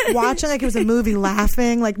 watching like it was a movie,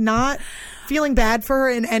 laughing, like, not feeling bad for her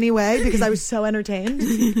in any way because I was so entertained.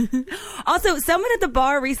 Also, someone at the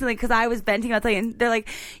bar recently, because I was venting, I'll tell you, and they're like,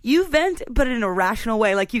 you vent, but in a rational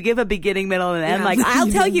way. Like, you give a beginning, middle, and end. Like,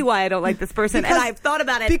 I'll tell you why I don't like this person. And I've thought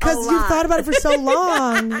about it because a lot. you've thought about it for so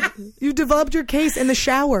long. You developed your case in the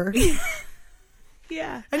shower.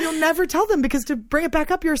 Yeah. And you'll never tell them because to bring it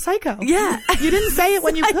back up, you're a psycho. Yeah. You didn't say it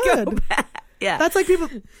when you could. Yeah. That's like people,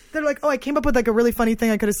 they're like, oh, I came up with like a really funny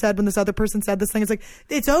thing I could have said when this other person said this thing. It's like,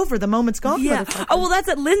 it's over. The moment's gone. Yeah. motherfucker. Oh, well, that's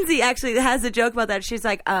what Lindsay actually has a joke about that. She's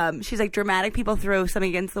like, dramatic people throw something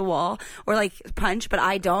against the wall or like punch, but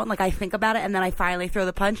I don't. Like, I think about it and then I finally throw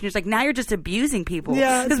the punch. And you're just like, now you're just abusing people.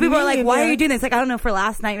 Yeah, Because it's people are like, mean, why yeah. are you doing this? Like, I don't know, for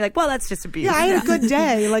last night. You're like, well, that's just abuse. Yeah, I had a good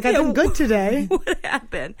day. Like, I've been good today. What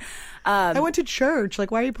happened? I went to church.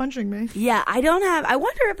 Like, why are you punching me? Yeah, I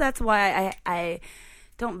wonder if that's why I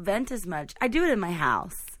don't vent as much. I do it in my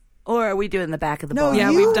house. Or we do it in the back of the bar.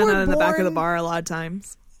 Yeah, You we've done were it in the back of the born- bar a lot of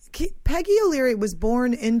times. Peggy O'Leary was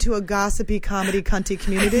born into a gossipy comedy cunty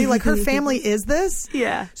community. Like, her family is this.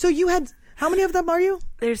 Yeah. So you had, how many of them are you?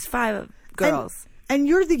 There's 5 girls. And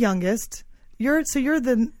you're the youngest. You're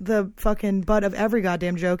the fucking butt of every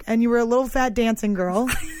goddamn joke. And you were a little fat dancing girl.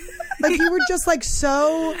 Like, you were just like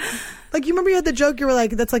so. Like, you remember you had the joke, you were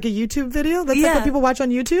like, that's like a YouTube video? That's like what people watch on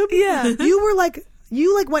YouTube? Yeah. You were like,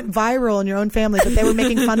 you like went viral in your own family, but they were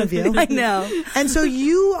making fun of you. I know. And so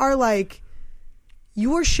you are like,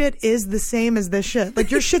 your shit is the same as this shit. Like,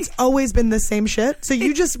 your shit's always been the same shit. So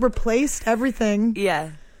you just replaced everything.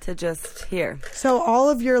 Yeah, to just here. So all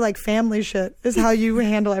of your like family shit is how you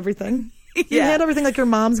handle everything. You Yeah. handle everything like your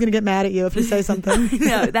mom's going to get mad at you if you say something.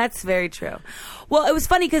 No, that's very true. Well, it was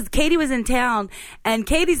funny because Katie was in town, and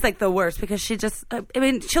Katie's like the worst because she just, I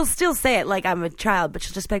mean, she'll still say it like I'm a child, but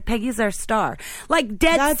she'll just be like, Peggy's our star. Like,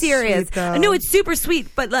 dead That's serious. sweet, though. No, it's super sweet,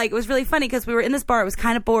 but like, it was really funny because we were in this bar, it was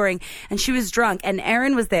kind of boring, and she was drunk, and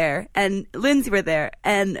Erin was there, and Lindsay were there,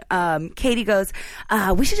 and Katie goes,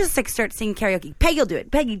 we should just like start singing karaoke. Peggy'll do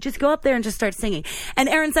it. Peggy, just go up there and just start singing. And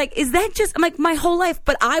Erin's like, is that just, I'm like, my whole life,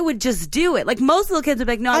 but I would just do it. Like, most little kids would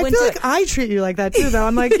be like, no, I I wouldn't feel do like it. I treat you like that too, though.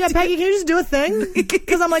 I'm like, yeah, Peggy, can you just do a thing?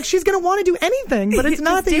 Because I'm like, she's going to want to do anything, but it's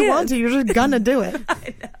not Just that you dance. want to. You're just going to do it. Just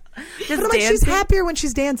But I'm like, she's dancing. happier when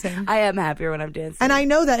she's dancing. I am happier when I'm dancing. And I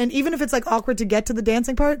know that. And even if it's like awkward to get to the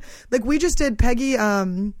dancing part, like we just did, Peggy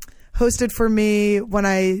hosted for me when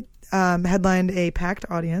I headlined a packed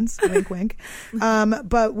audience, wink, wink.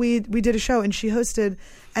 But we did a show and she hosted.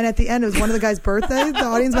 And at the end, it was one of the guys' birthday, the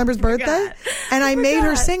audience member's birthday. And I made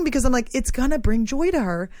her sing because I'm like, it's going to bring joy to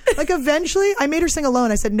her. Like, eventually, I made her sing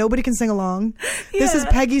alone. I said, nobody can sing along. This is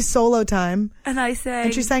Yeah. Peggy's solo time. And I sang.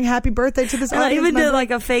 And she sang happy birthday to this And I audience even member. did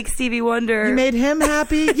like a fake Stevie Wonder. You made him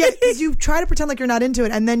happy. Yeah, because you try to pretend like you're not into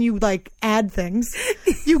it, and then you like add things.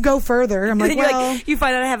 You go further. I'm like, You're well, you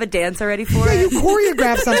find out I have a dance already for yeah, it. you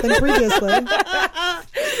choreographed something previously.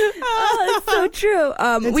 Oh, it's so true.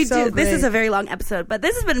 It's We so do. This is great. a very long episode, but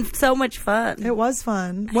this has been so much fun. It was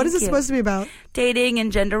fun. What is it you. supposed to be about? Dating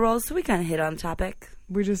and gender roles. So we kind of hit on the topic.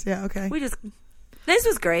 We just, yeah, okay. This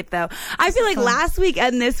was great though. I feel like fun. last week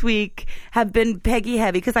and this week have been Peggy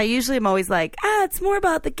heavy because I usually am always like, it's more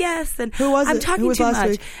about the guests and Who was I'm it? talking Who was too last much.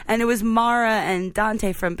 week? And it was Mara and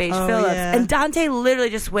Dante from Beige Oh, Phillips. yeah. And Dante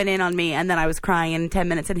literally just went in on me and then I was crying in 10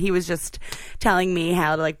 minutes and he was just telling me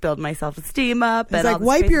how to like build my self-esteem up. It's and all like, this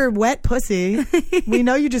wipe crazy- your wet pussy. We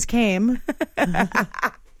know you just came.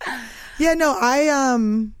 Yeah, no,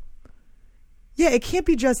 yeah, it can't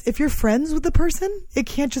be just, if you're friends with the person, it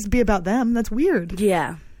can't just be about them. That's weird.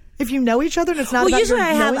 Yeah. If you know each other and it's not about usually you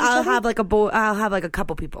knowing each I'll other. have like a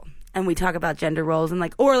couple people and we talk about gender roles and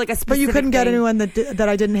like, or like a specific But you couldn't get thing. anyone that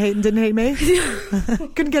I didn't hate and didn't hate me?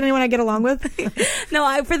 Couldn't get anyone I get along with?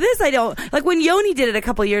 No, for this I don't. Like when Yoni did it a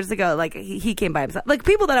couple years ago, like he came by himself. Like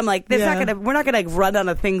people that I'm like, Yeah. we're not gonna like, run out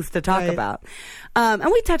of things to talk Right. about. And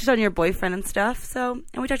we touched on your boyfriend and stuff. So,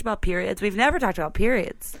 and we talked about periods. We've never talked about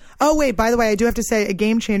periods. Oh, wait, by the way, I do have to say a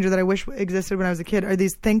game changer that I wish existed when I was a kid are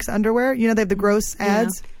these Thinx underwear. You know, they have the gross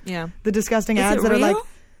ads, Yeah. the disgusting Is ads it that are like, real?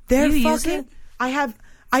 they're Do you use fucking, it?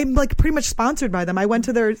 I'm like pretty much sponsored by them. I went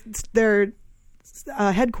to their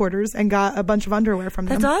headquarters and got a bunch of underwear from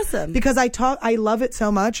them. That's awesome. Because I love it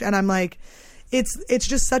so much, and I'm like, it's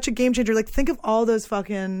just such a game changer. Like, think of all those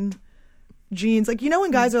fucking jeans. Like, you know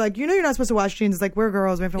when guys are like, you're not supposed to wash jeans. It's like, we're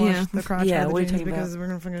girls. We have to wash Yeah. the crotch Yeah, out of what are the you jeans talking because we're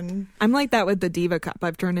gonna fucking. I'm like that with the Diva Cup.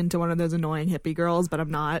 I've turned into one of those annoying hippie girls, but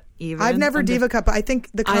I'm not even. I've never I'm Diva Cup, but I think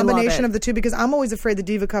the I love combination it. of the two, because I'm always afraid the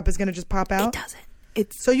Diva Cup is going to just pop out. It doesn't.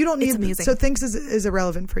 It's So you don't it's need. amazing. So Thinx is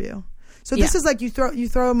irrelevant for you. So this Yeah. is like you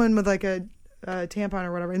throw them in with like a tampon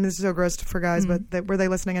or whatever. And this is so gross for guys, but were they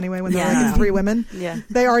listening anyway when they were Yeah. like 3 women? Yeah.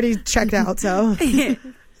 They already checked out. So you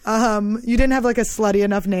didn't have like a slutty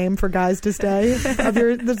enough name for guys to stay.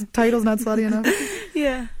 The title's not slutty enough.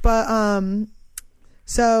 Yeah. But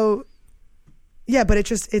so yeah, but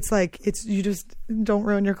you just don't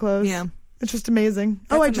ruin your clothes. Yeah. It's just amazing.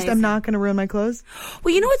 That's I'm amazing. not going to ruin my clothes.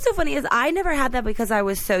 Well, you know what's so funny is I never had that because I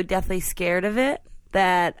was so deathly scared of it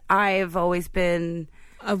that I've always been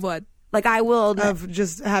of what? like I will Of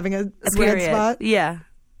just having a red period. spot. Yeah.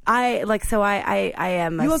 I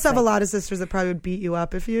am. You also have a lot of sisters that probably would beat you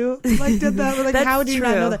up if you like did that. Like, That's how do you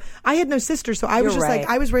not true. know that? I had no sisters, so I was You're just right. like,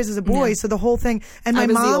 I was raised as a boy, so the whole thing. And my I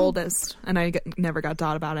was mom, the oldest, and I never got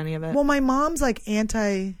taught about any of it. well, my mom's like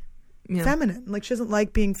feminine. Like, she doesn't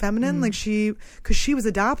like being feminine. Like, because she was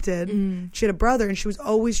adopted, she had a brother, and she was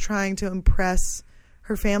always trying to impress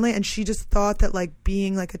her family, and she just thought that like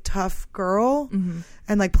being like a tough girl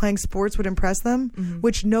and like playing sports would impress them,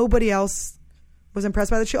 which nobody else was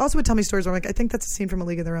impressed by. That. She also would tell me stories where I'm like, I think that's a scene from A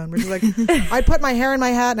League of Their Own, where she's like, I'd put my hair in my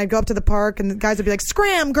hat and I'd go up to the park and the guys would be like,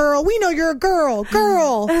 scram, girl, we know you're a girl.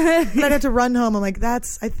 And I'd have to run home. I'm like,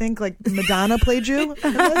 that's, I think, like Madonna played you.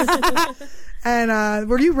 And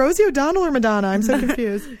were you Rosie O'Donnell or Madonna? I'm so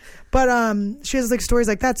confused. But she has like stories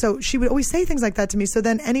like that. So she would always say things like that to me. So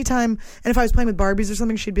then anytime, and if I was playing with Barbies or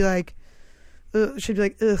something, she'd be like, ugh,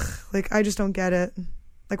 like, I just don't get it.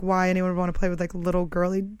 Like, why anyone would want to play with like little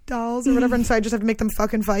girly dolls or whatever. And so I just have to make them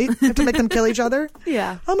fucking fight. I have to make them kill each other.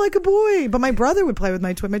 Yeah. I'm like a boy. But my brother would play with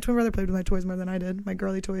my toy. My twin brother played with my toys more than I did, my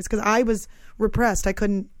girly toys. Because I was repressed. I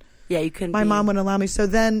couldn't. Yeah, you couldn't. My mom wouldn't allow me. So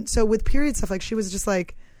with period stuff, like she was just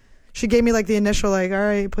like, she gave me like the initial like, all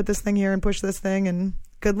right, put this thing here and push this thing and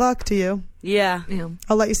good luck to you. Yeah.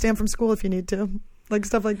 I'll let you stay home from school if you need to. Like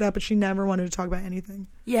stuff like that. But she never wanted to talk about anything.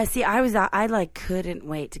 Yeah, see, I like couldn't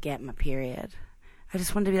wait to get my period. I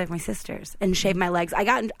just wanted to be like my sisters and shave my legs.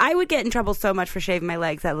 I would get in trouble so much for shaving my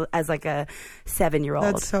legs as like a 7-year-old.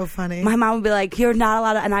 That's so funny. My mom would be like, "You're not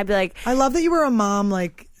allowed to," and I'd be like, I love that you were a mom,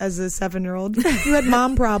 like as a 7-year-old. You had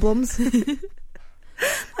mom problems.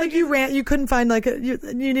 Like you couldn't find like you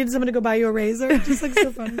needed someone to go buy you a razor. Just like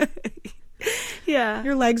so funny. "Yeah,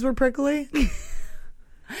 Your legs were prickly. yeah,"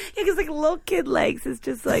 because like little kid legs is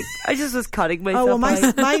just like I just was cutting myself. Oh well,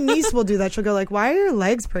 like- my niece will do that. She'll go like, "Why are your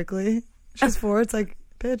legs prickly?" She's 4. It's like,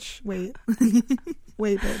 bitch, wait,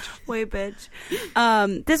 bitch. Wait,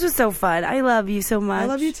 bitch. This was so fun. I love you so much. I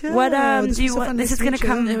love you too. What This do was you so want? fun. This Nice is to going meet to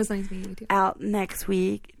you. come It was nice meeting you too. out next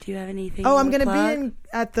week. Do you have anything? Oh, I'm going to be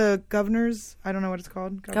at the Governor's. I don't know what it's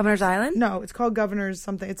called. Governor's Island. No, it's called Governor's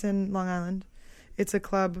something. It's in Long Island. It's a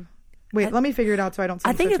club. Wait, let me figure it out so I don't I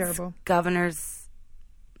sound think so it's terrible. Governor's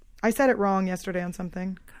I said it wrong yesterday on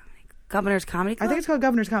something. Comedy Club. I think it's called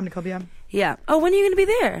Governor's Comedy Club, yeah. Yeah. Oh, when are you going to be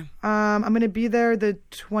there? I'm going to be there the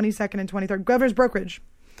 22nd and 23rd. Governor's Brokerage.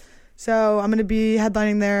 So I'm going to be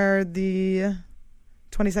headlining there the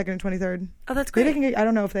 22nd and 23rd. Oh, that's Maybe great. I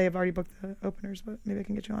don't know if they have already booked the openers, but maybe I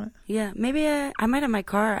can get you on it. Yeah, maybe I might have my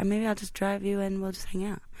car. Maybe I'll just drive you and we'll just hang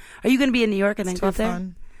out. Are you going to be in New York and then It's go too up there?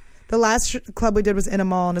 fun. The last club we did was in a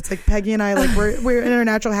mall, and it's like Peggy and I, like we're in our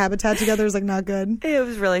natural habitat together. It's like not good. It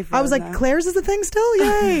was really fun. I was like, though. Claire's is a thing still?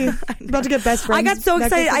 Yay. About to get best friends. I got so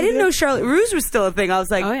excited. necklaces I didn't with know you. Charlotte Rouge was still a thing. I was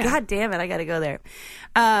like, Oh, yeah. God damn it, I got to go there.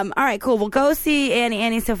 All right, cool. We'll go see Annie.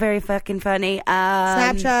 Annie's so very fucking funny.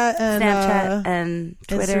 Snapchat and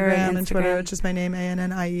Twitter Instagram and Twitter. It's just my name,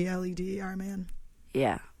 ANNIELEDR, man.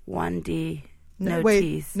 Yeah, 1D. No, No wait,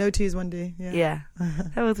 T's. no T's, 1D. Yeah. Yeah.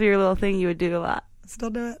 That was your little thing you would do a lot. Still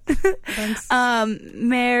do it. Thanks.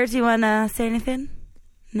 Mare, do you want to say anything?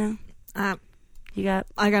 No? You got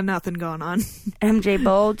I got nothing going on. MJ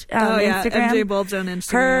Bulge on yeah, Instagram. MJ Bulge on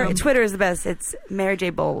Instagram. Her Twitter is the best. It's Mary J.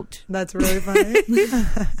 Bulge. That's really funny.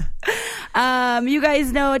 You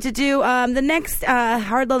guys know what to do. The next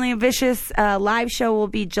Hard, Lonely, and Vicious live show will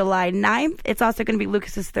be July 9th. It's also going to be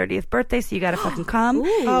Lucas's 30th birthday, so you got to fucking come. Oh,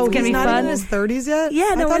 it's going to he's be not fun. even in his 30s yet?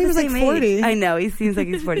 Yeah, no, I thought we're he the was like same 40. age. I know, he seems like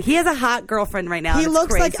he's 40. He has a hot girlfriend right now. He and it's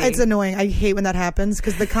looks like crazy. it's annoying. I hate when that happens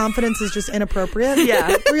because the confidence is just inappropriate. Yeah.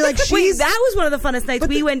 Where you're like, Wait, she's. that was one of the funnest nights. But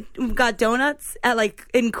We went, got donuts at like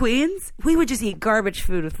in Queens. We would just eat garbage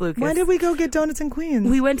food with Lucas. Why did we go get donuts in Queens?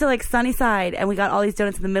 We went to like Sunnyside and we got all these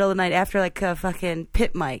donuts in the middle of the night after like a fucking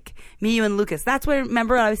pit mic. Me, you, and Lucas. That's where,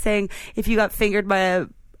 remember I was saying if you got fingered by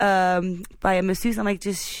a masseuse, I'm like,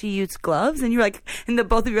 just she used gloves? And you're like, and the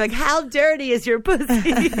both of you are like, how dirty is your pussy? I was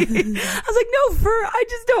like, no, I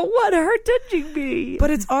just don't want her touching me.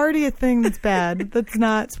 But it's already a thing that's bad. That's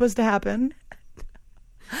not supposed to happen.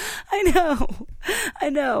 I know.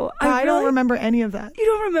 I don't remember any of that. You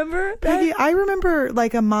don't remember that? Peggy, I remember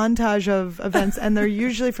like a montage of events, and they're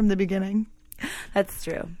usually from the beginning. That's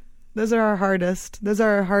true. Those are our hardest. Those are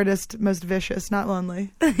our hardest, most vicious, not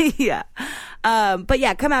lonely. Yeah. But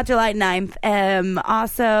yeah, come out July 9th.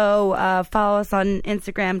 Also, follow us on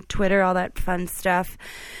Instagram, Twitter, all that fun stuff.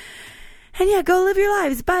 And yeah, go live your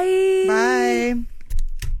lives. Bye. Bye.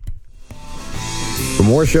 For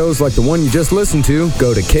more shows like the one you just listened to,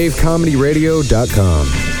 go to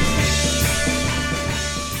cavecomedyradio.com.